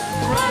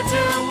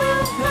 Roger,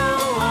 will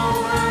come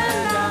over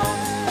and out.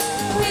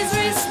 Please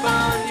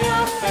respond,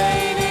 you're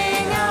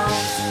fading out.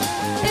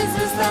 Is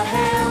this the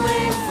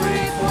hailing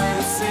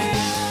frequency?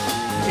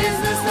 Is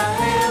this the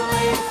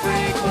hailing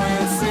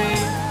frequency?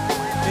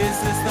 Is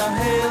this the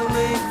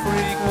hailing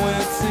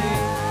frequency?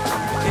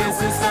 Is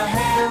this the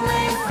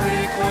hailing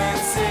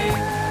frequency?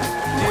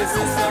 Is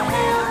this the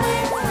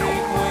hailing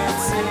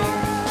frequency?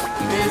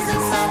 Is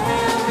this the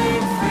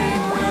hailing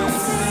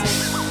frequency?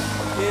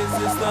 Is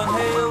this the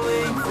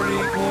hailing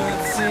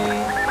frequency?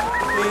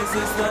 Is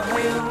this the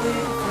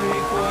hailing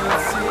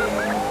frequency?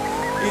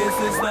 Is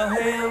this the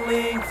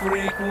hailing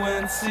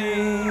frequency?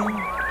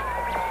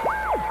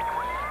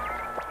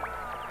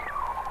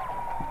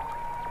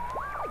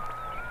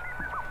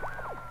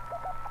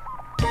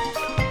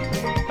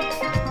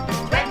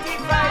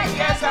 25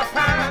 years of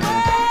fun.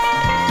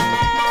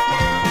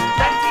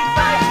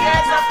 25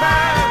 years of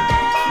fun.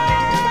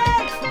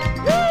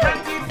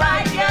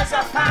 25 years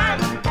of fun.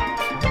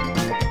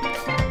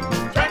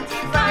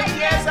 25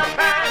 years of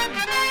fun.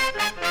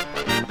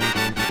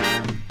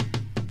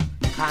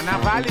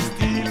 Carnival is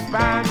steel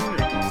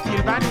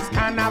band is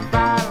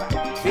carnival.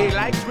 They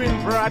like twin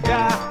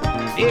brother,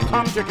 they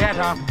come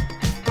together.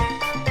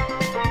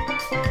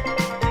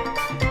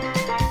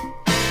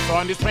 So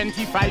on this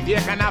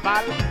 25-year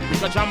carnival, we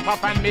go jump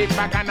up and make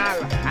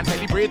bacchanal and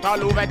celebrate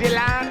all over the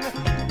land.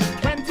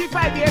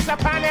 25 years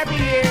upon every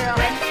year.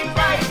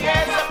 25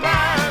 years of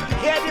fun.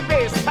 Hear the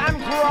bass band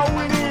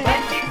growing.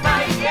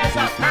 25 years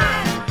of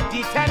fun.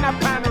 The tenor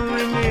band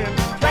ringing.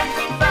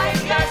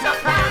 25 years of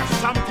fun.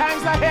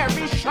 Sometimes a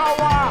heavy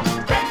shower.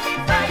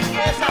 25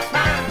 years of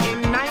fun.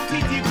 In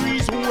 90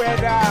 degrees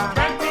weather.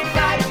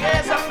 25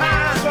 years of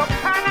fun. So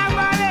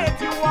Carnival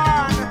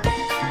 81,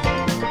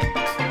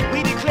 we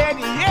declare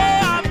the year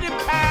of the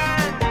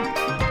pan.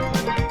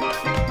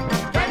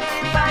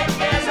 25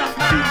 years of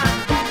fun.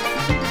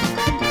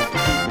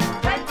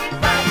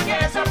 25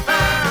 years of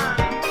fun.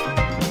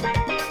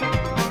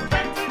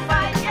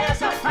 25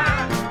 years of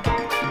fun.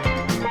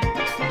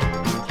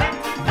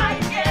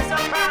 25 years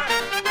of fun.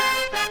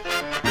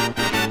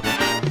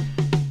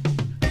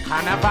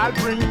 Carnival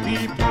bring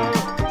people,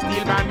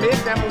 still man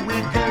make them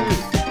wiggle.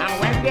 And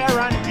when they're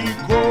on the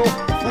go,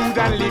 food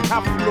and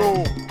liquor flow.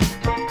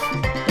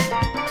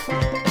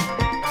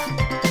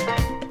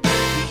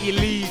 The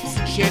elites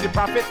share the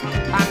profit,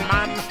 and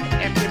man,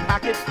 empty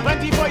pocket.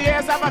 24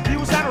 years of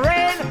abuse and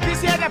rain.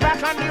 This year they're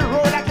back on the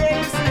road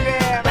again. Listen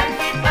there.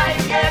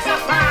 25 years of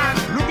fun.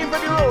 Looking for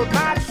the road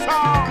mad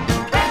song.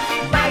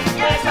 25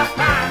 years of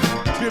fun.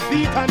 To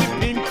beat on the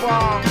ping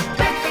pong.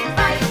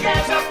 25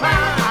 years of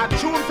fun. A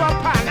tune from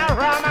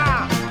Panorama.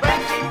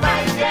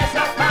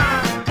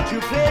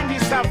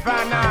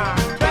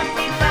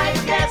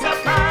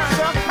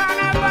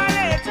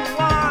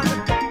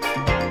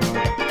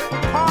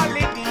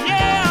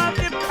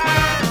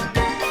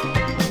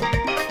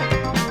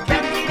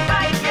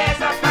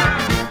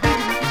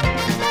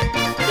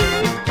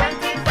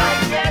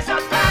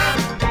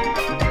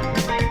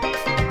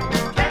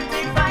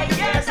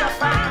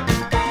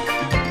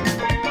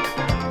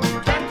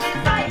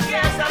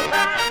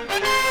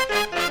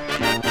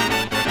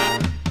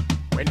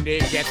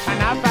 get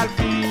carnival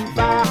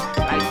fever,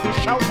 like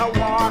fish out of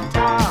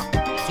water.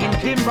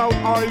 Thinking about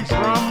all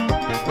drum,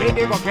 where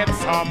they go get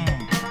some.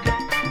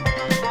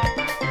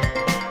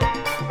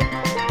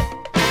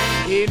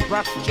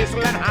 Paintbrush,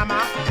 chisel and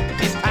hammer,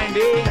 this time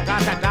they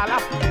got a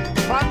dollar.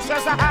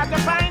 Sponsors are hard to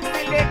find,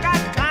 still they got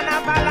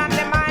carnival on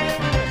the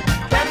mind.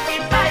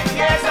 25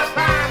 years of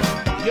fun,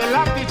 you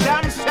love the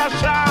jam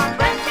session.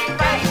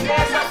 25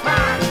 years of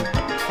fun,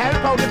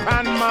 help out the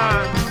band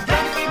man.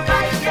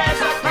 25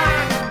 years of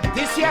fun,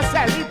 this year's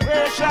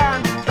celebration.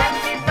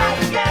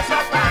 25 years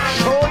of fun,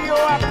 show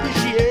your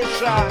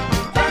appreciation.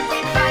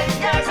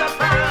 25 years of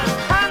fun,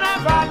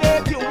 Carnival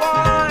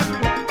 81.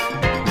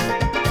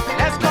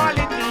 Let's call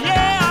it the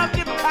year of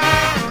the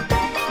pan.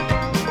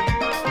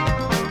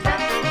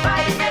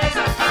 25 years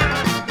of fun.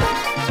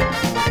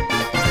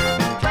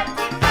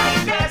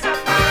 25 years of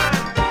fun.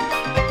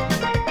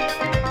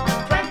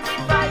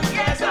 25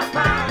 years of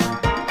fun.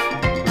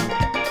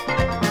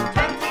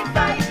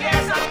 25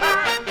 years of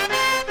fun.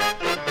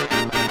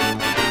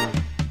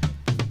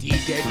 The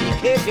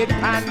dedicated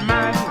pan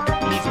man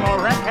needs more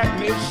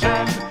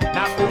recognition,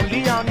 not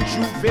only on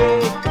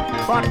Juve,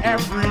 but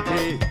every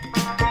day.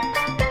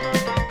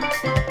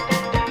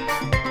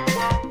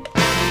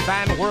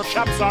 Van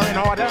workshops are in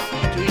order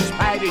to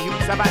inspire the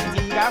youths of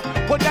Antigua.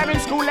 Put them in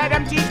school, let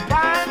them teach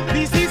pan.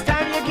 This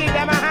time you give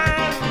them a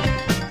hand.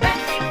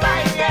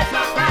 25 years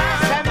of pan.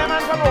 Send them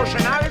on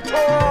promotional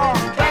tour.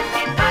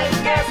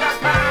 25 years of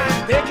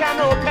pan. They can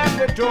open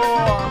the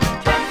door.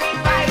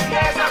 25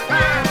 years of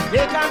pan.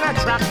 They can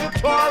attract the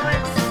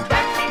tourists.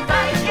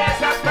 25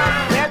 years of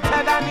pan.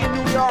 Better than the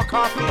New York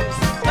office.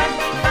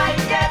 25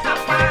 years of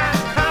pan.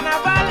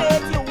 Carnival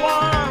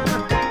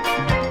 81.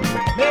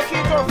 Make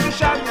it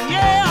official, the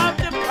year of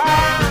the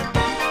pan.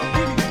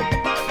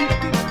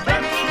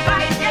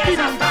 25 years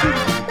of pan.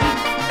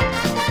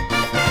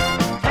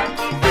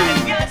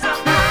 25 years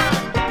of pan.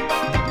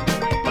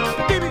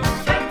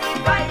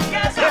 25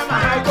 years of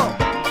pan.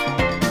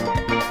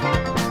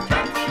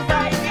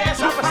 25 years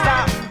of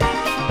Superstar.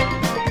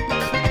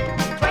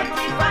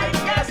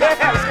 25 years of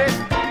pan.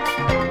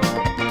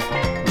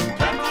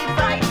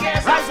 25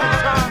 years of Rise and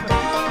pan. shine.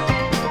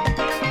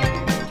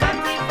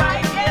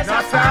 25 years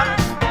North of South. pan.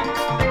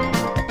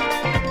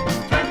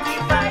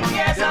 25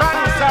 years The of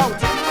band is pan. out.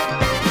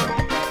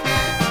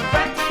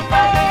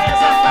 25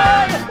 years of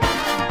pan.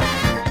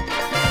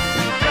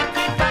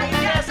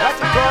 25 years of That's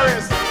the pan.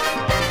 chorus.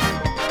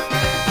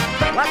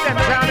 What them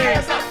 25 Johnny?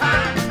 years of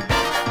pan.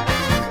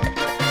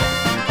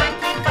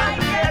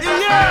 25 years The of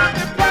year pan. of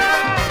the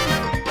band.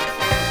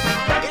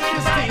 It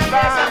is the 25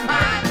 years of band.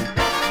 pan.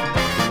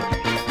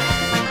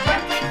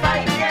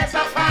 25 years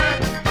of pan.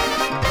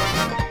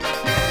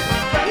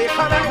 They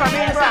coming from 25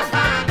 years of England,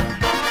 pan.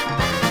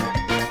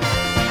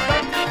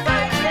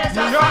 25 years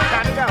New of York, pan.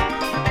 Canada,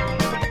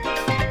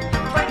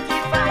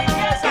 25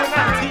 years of in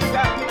pan.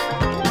 Antigua.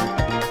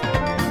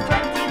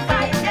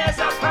 25 years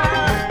of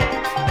pan.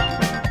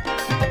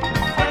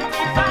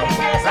 25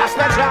 years of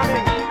Rasta pan.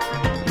 jamming,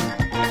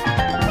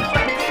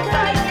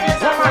 25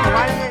 years of woman pan.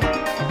 whining,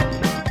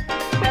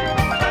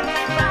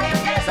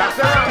 25 years of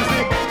Dr. pan.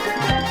 Ramsey,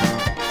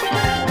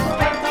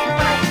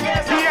 25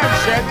 years of T and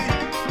pan. Shelly,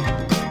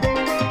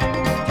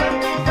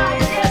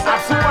 25 years of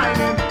Absolute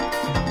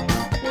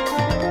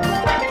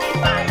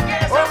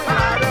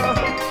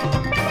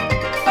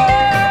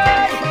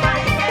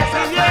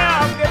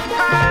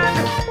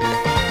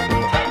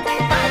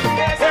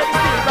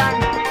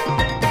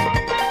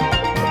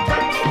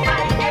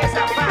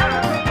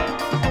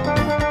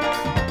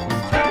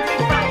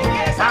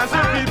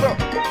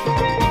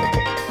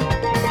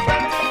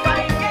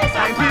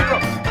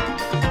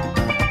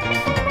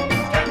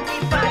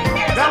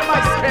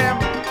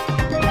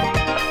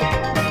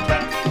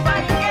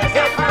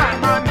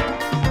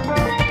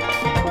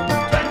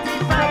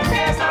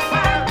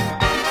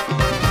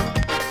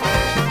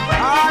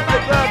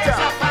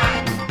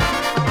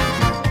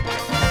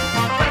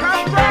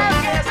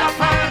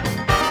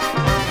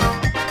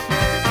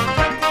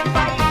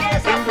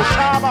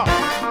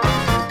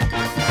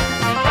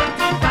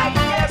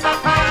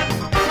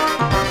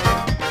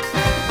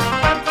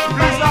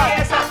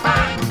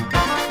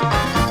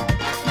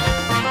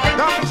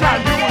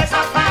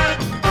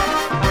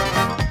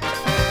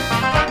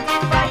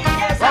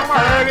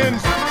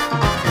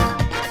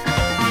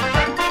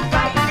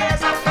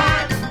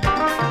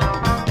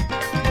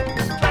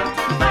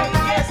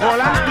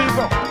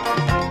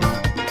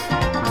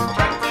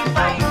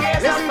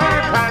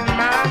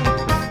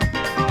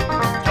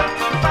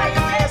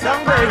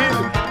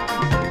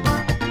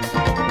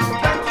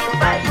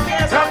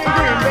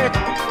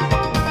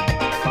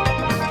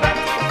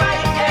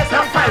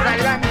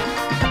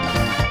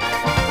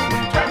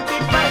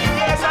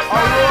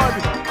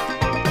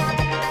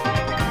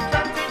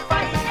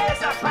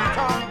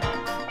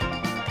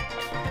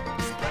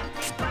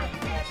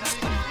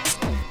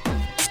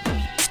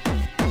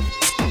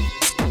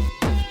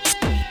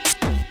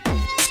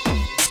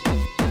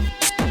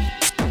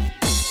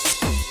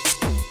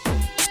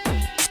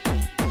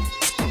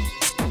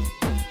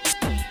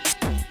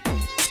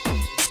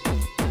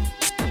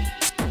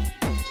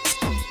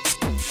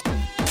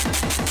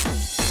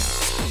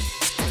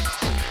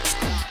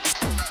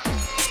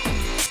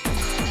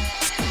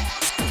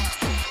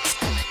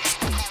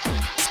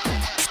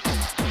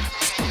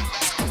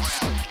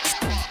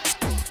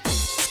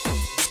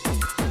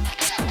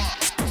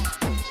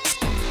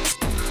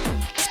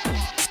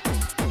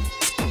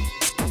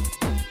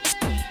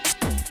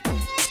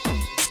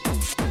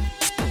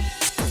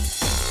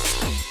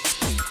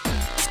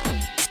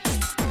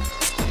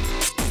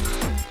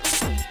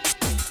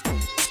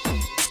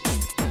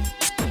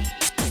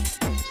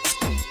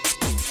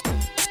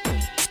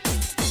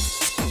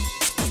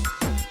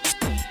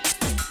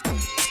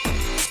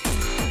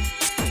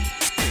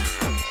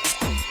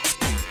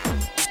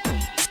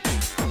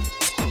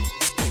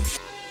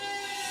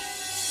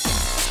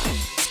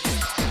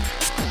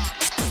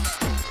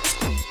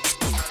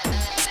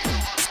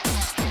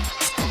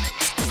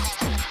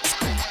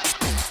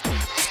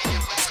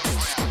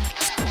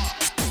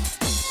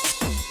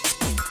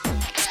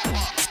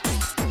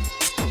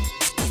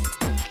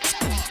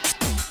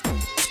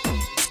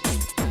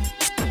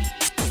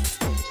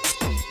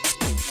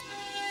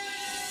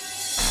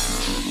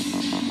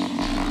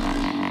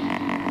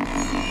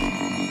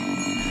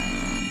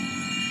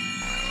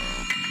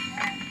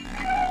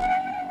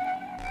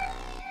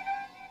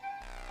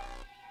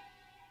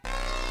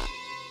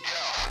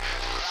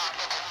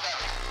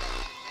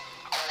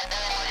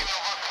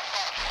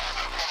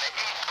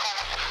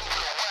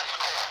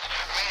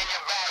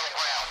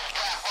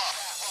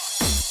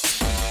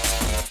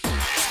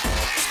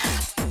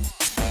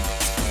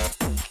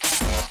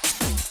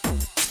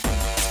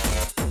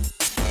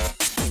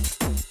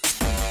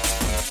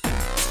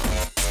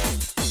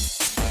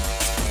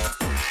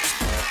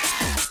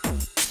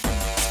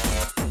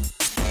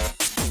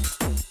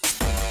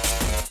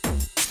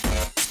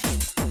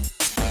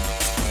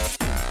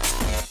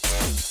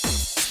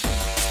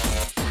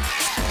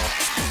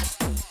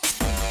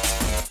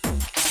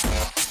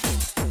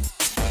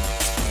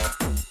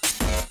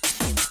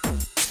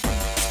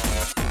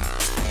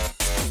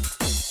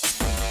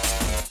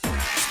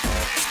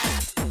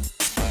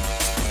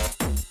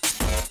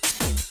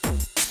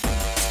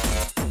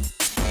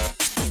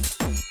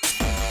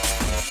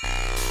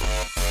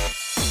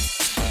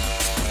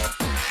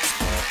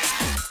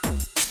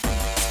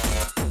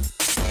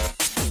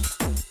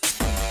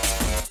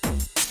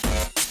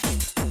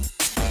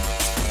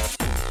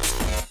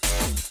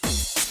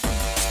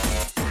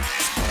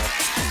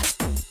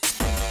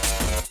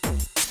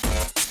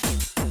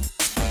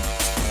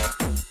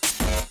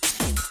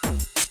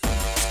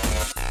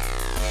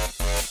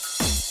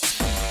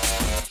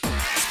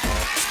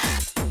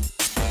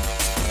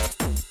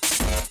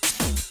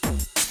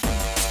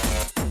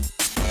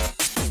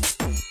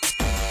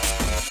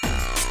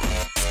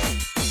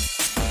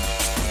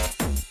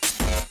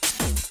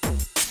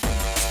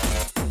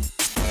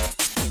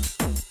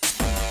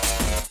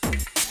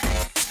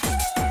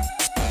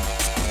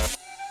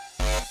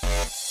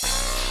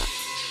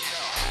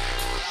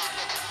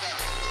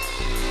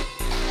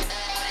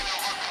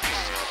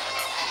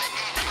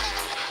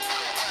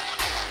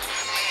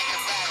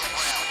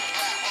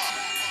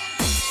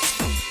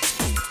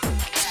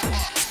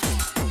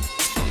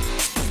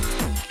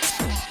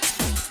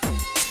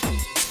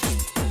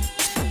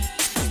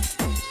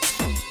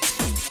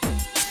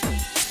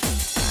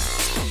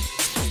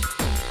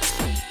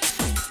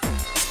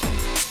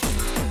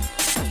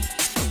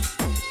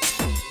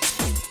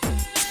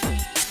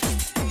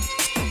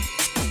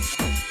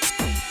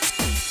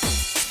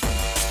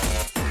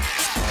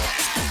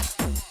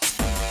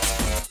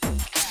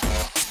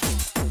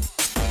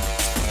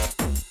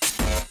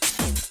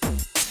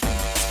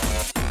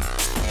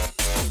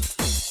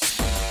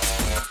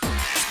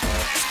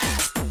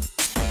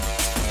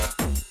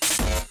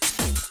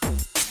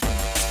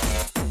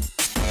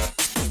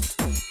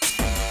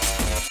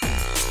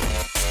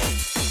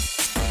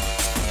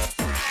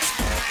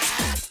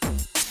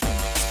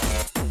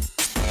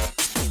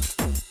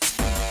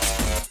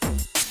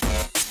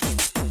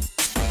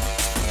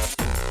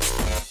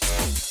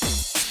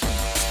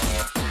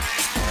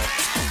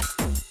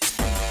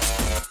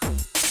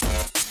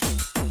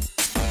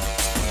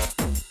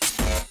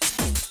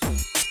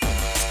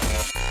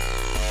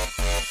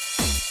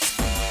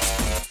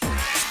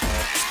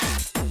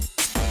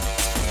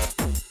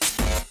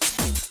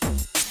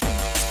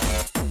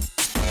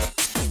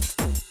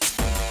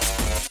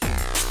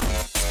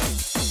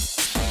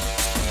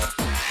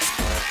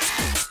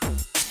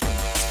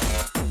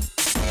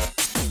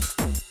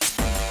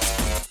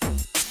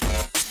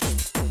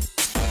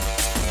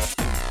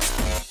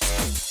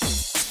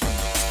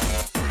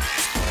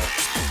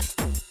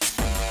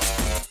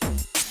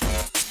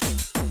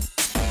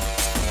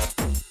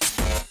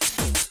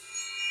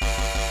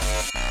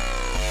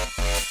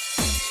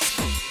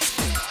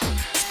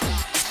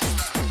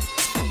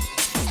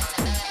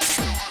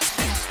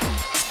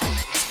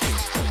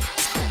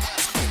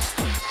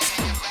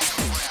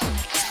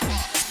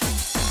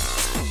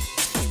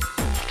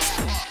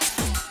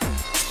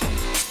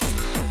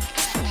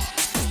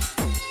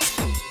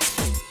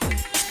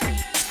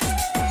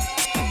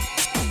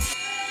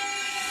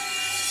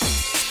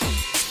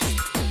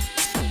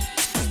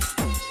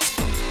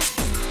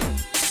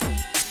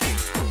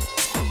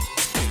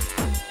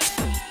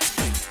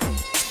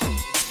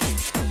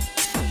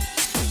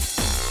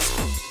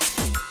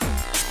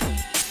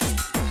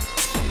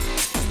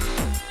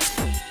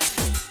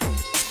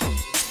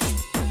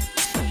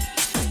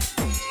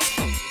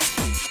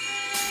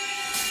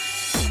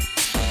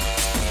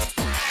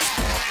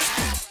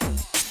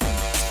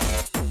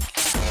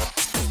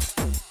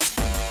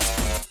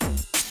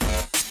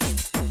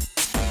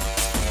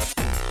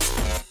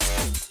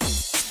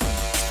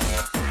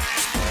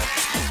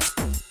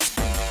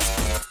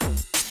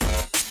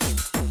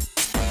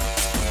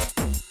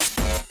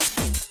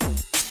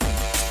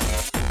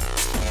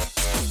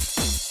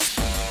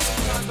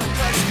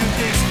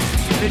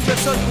it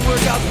just doesn't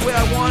work out the way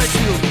I want it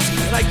to.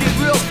 And I get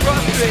real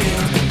frustrated.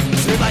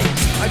 And like,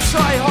 I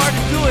try hard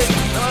to do it,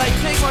 and I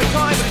take my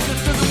time, but it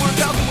just doesn't work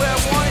out the way I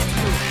want it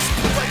to.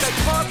 It's like I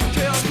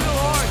concentrate on real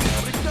hard,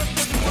 but it just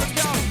doesn't work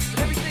out. And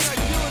everything I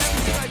do and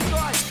everything I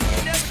try,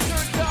 it never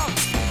turns out.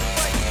 It's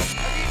like,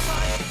 I need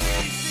time to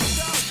figure these things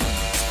out.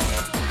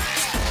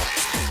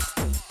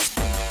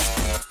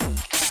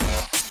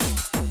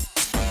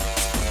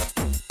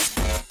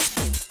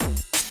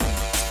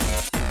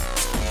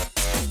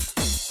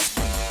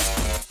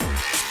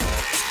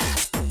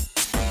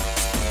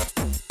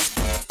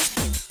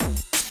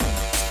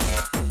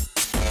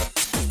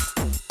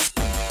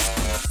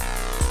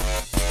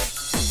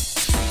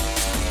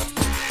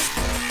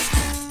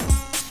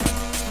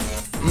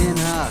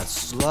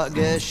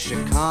 Sluggish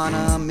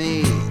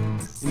economy,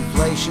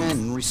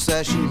 inflation,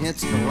 recession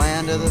hits the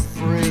land of the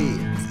free.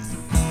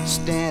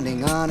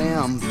 Standing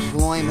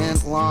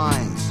unemployment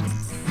lines,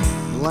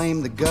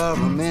 blame the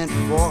government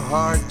for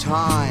hard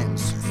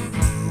times.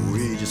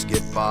 We just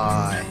get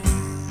by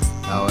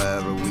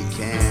however we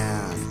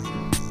can.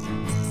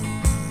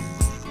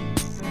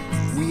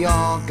 We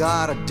all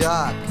gotta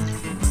duck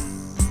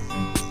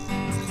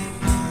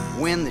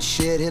when the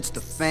shit hits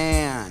the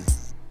fan.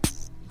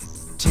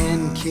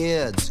 10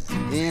 kids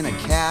in a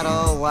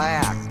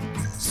Cadillac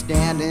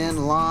stand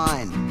in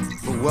line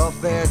for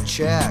welfare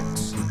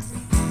checks.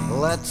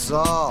 Let's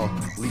all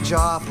leech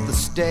off the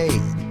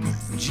state.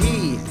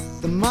 Gee,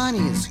 the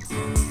money's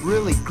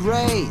really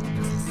great.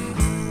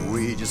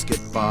 We just get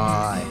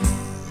by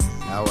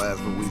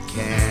however we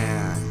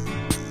can.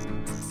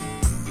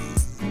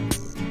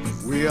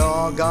 We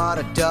all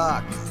gotta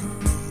duck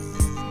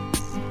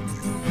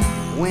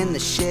when the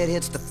shit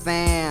hits the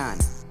fan.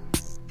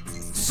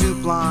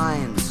 Soup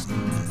lines,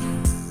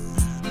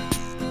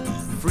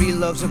 free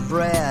loaves of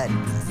bread,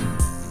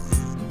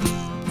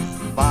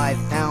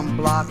 5-pound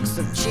blocks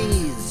of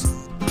cheese,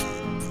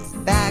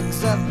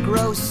 bags of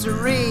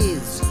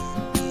groceries.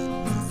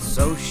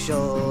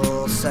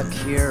 Social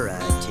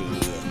Security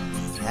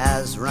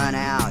has run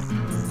out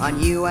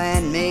on you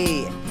and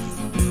me.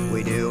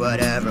 We do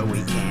whatever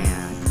we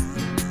can.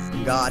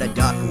 Gotta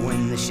duck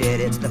when the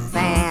shit hits the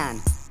fan.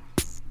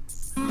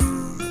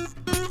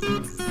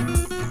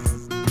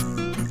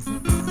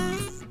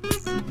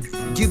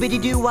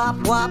 Doobity-doo wop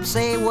wop,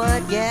 say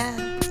what, yeah?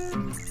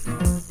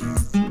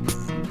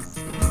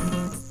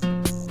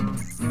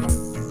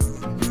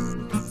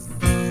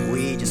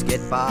 We just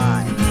get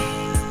by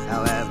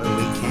however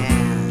we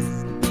can.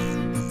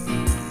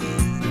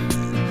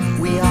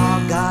 We all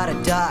gotta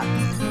duck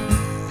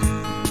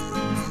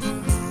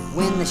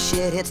when the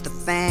shit hits the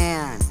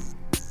fan.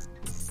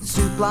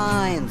 Soup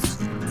lines,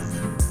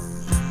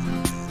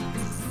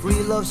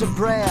 free loaves of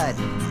bread,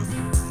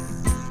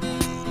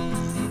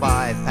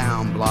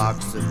 5-pound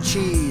blocks of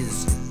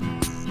cheese,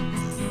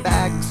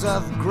 bags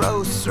of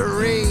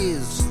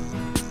groceries.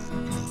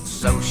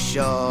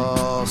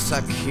 Social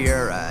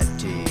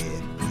Security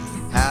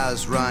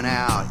has run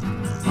out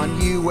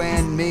on you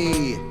and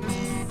me.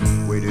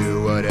 We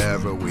do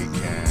whatever we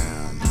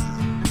can.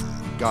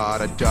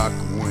 Gotta duck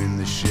when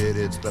the shit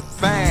hits the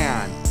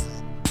fan.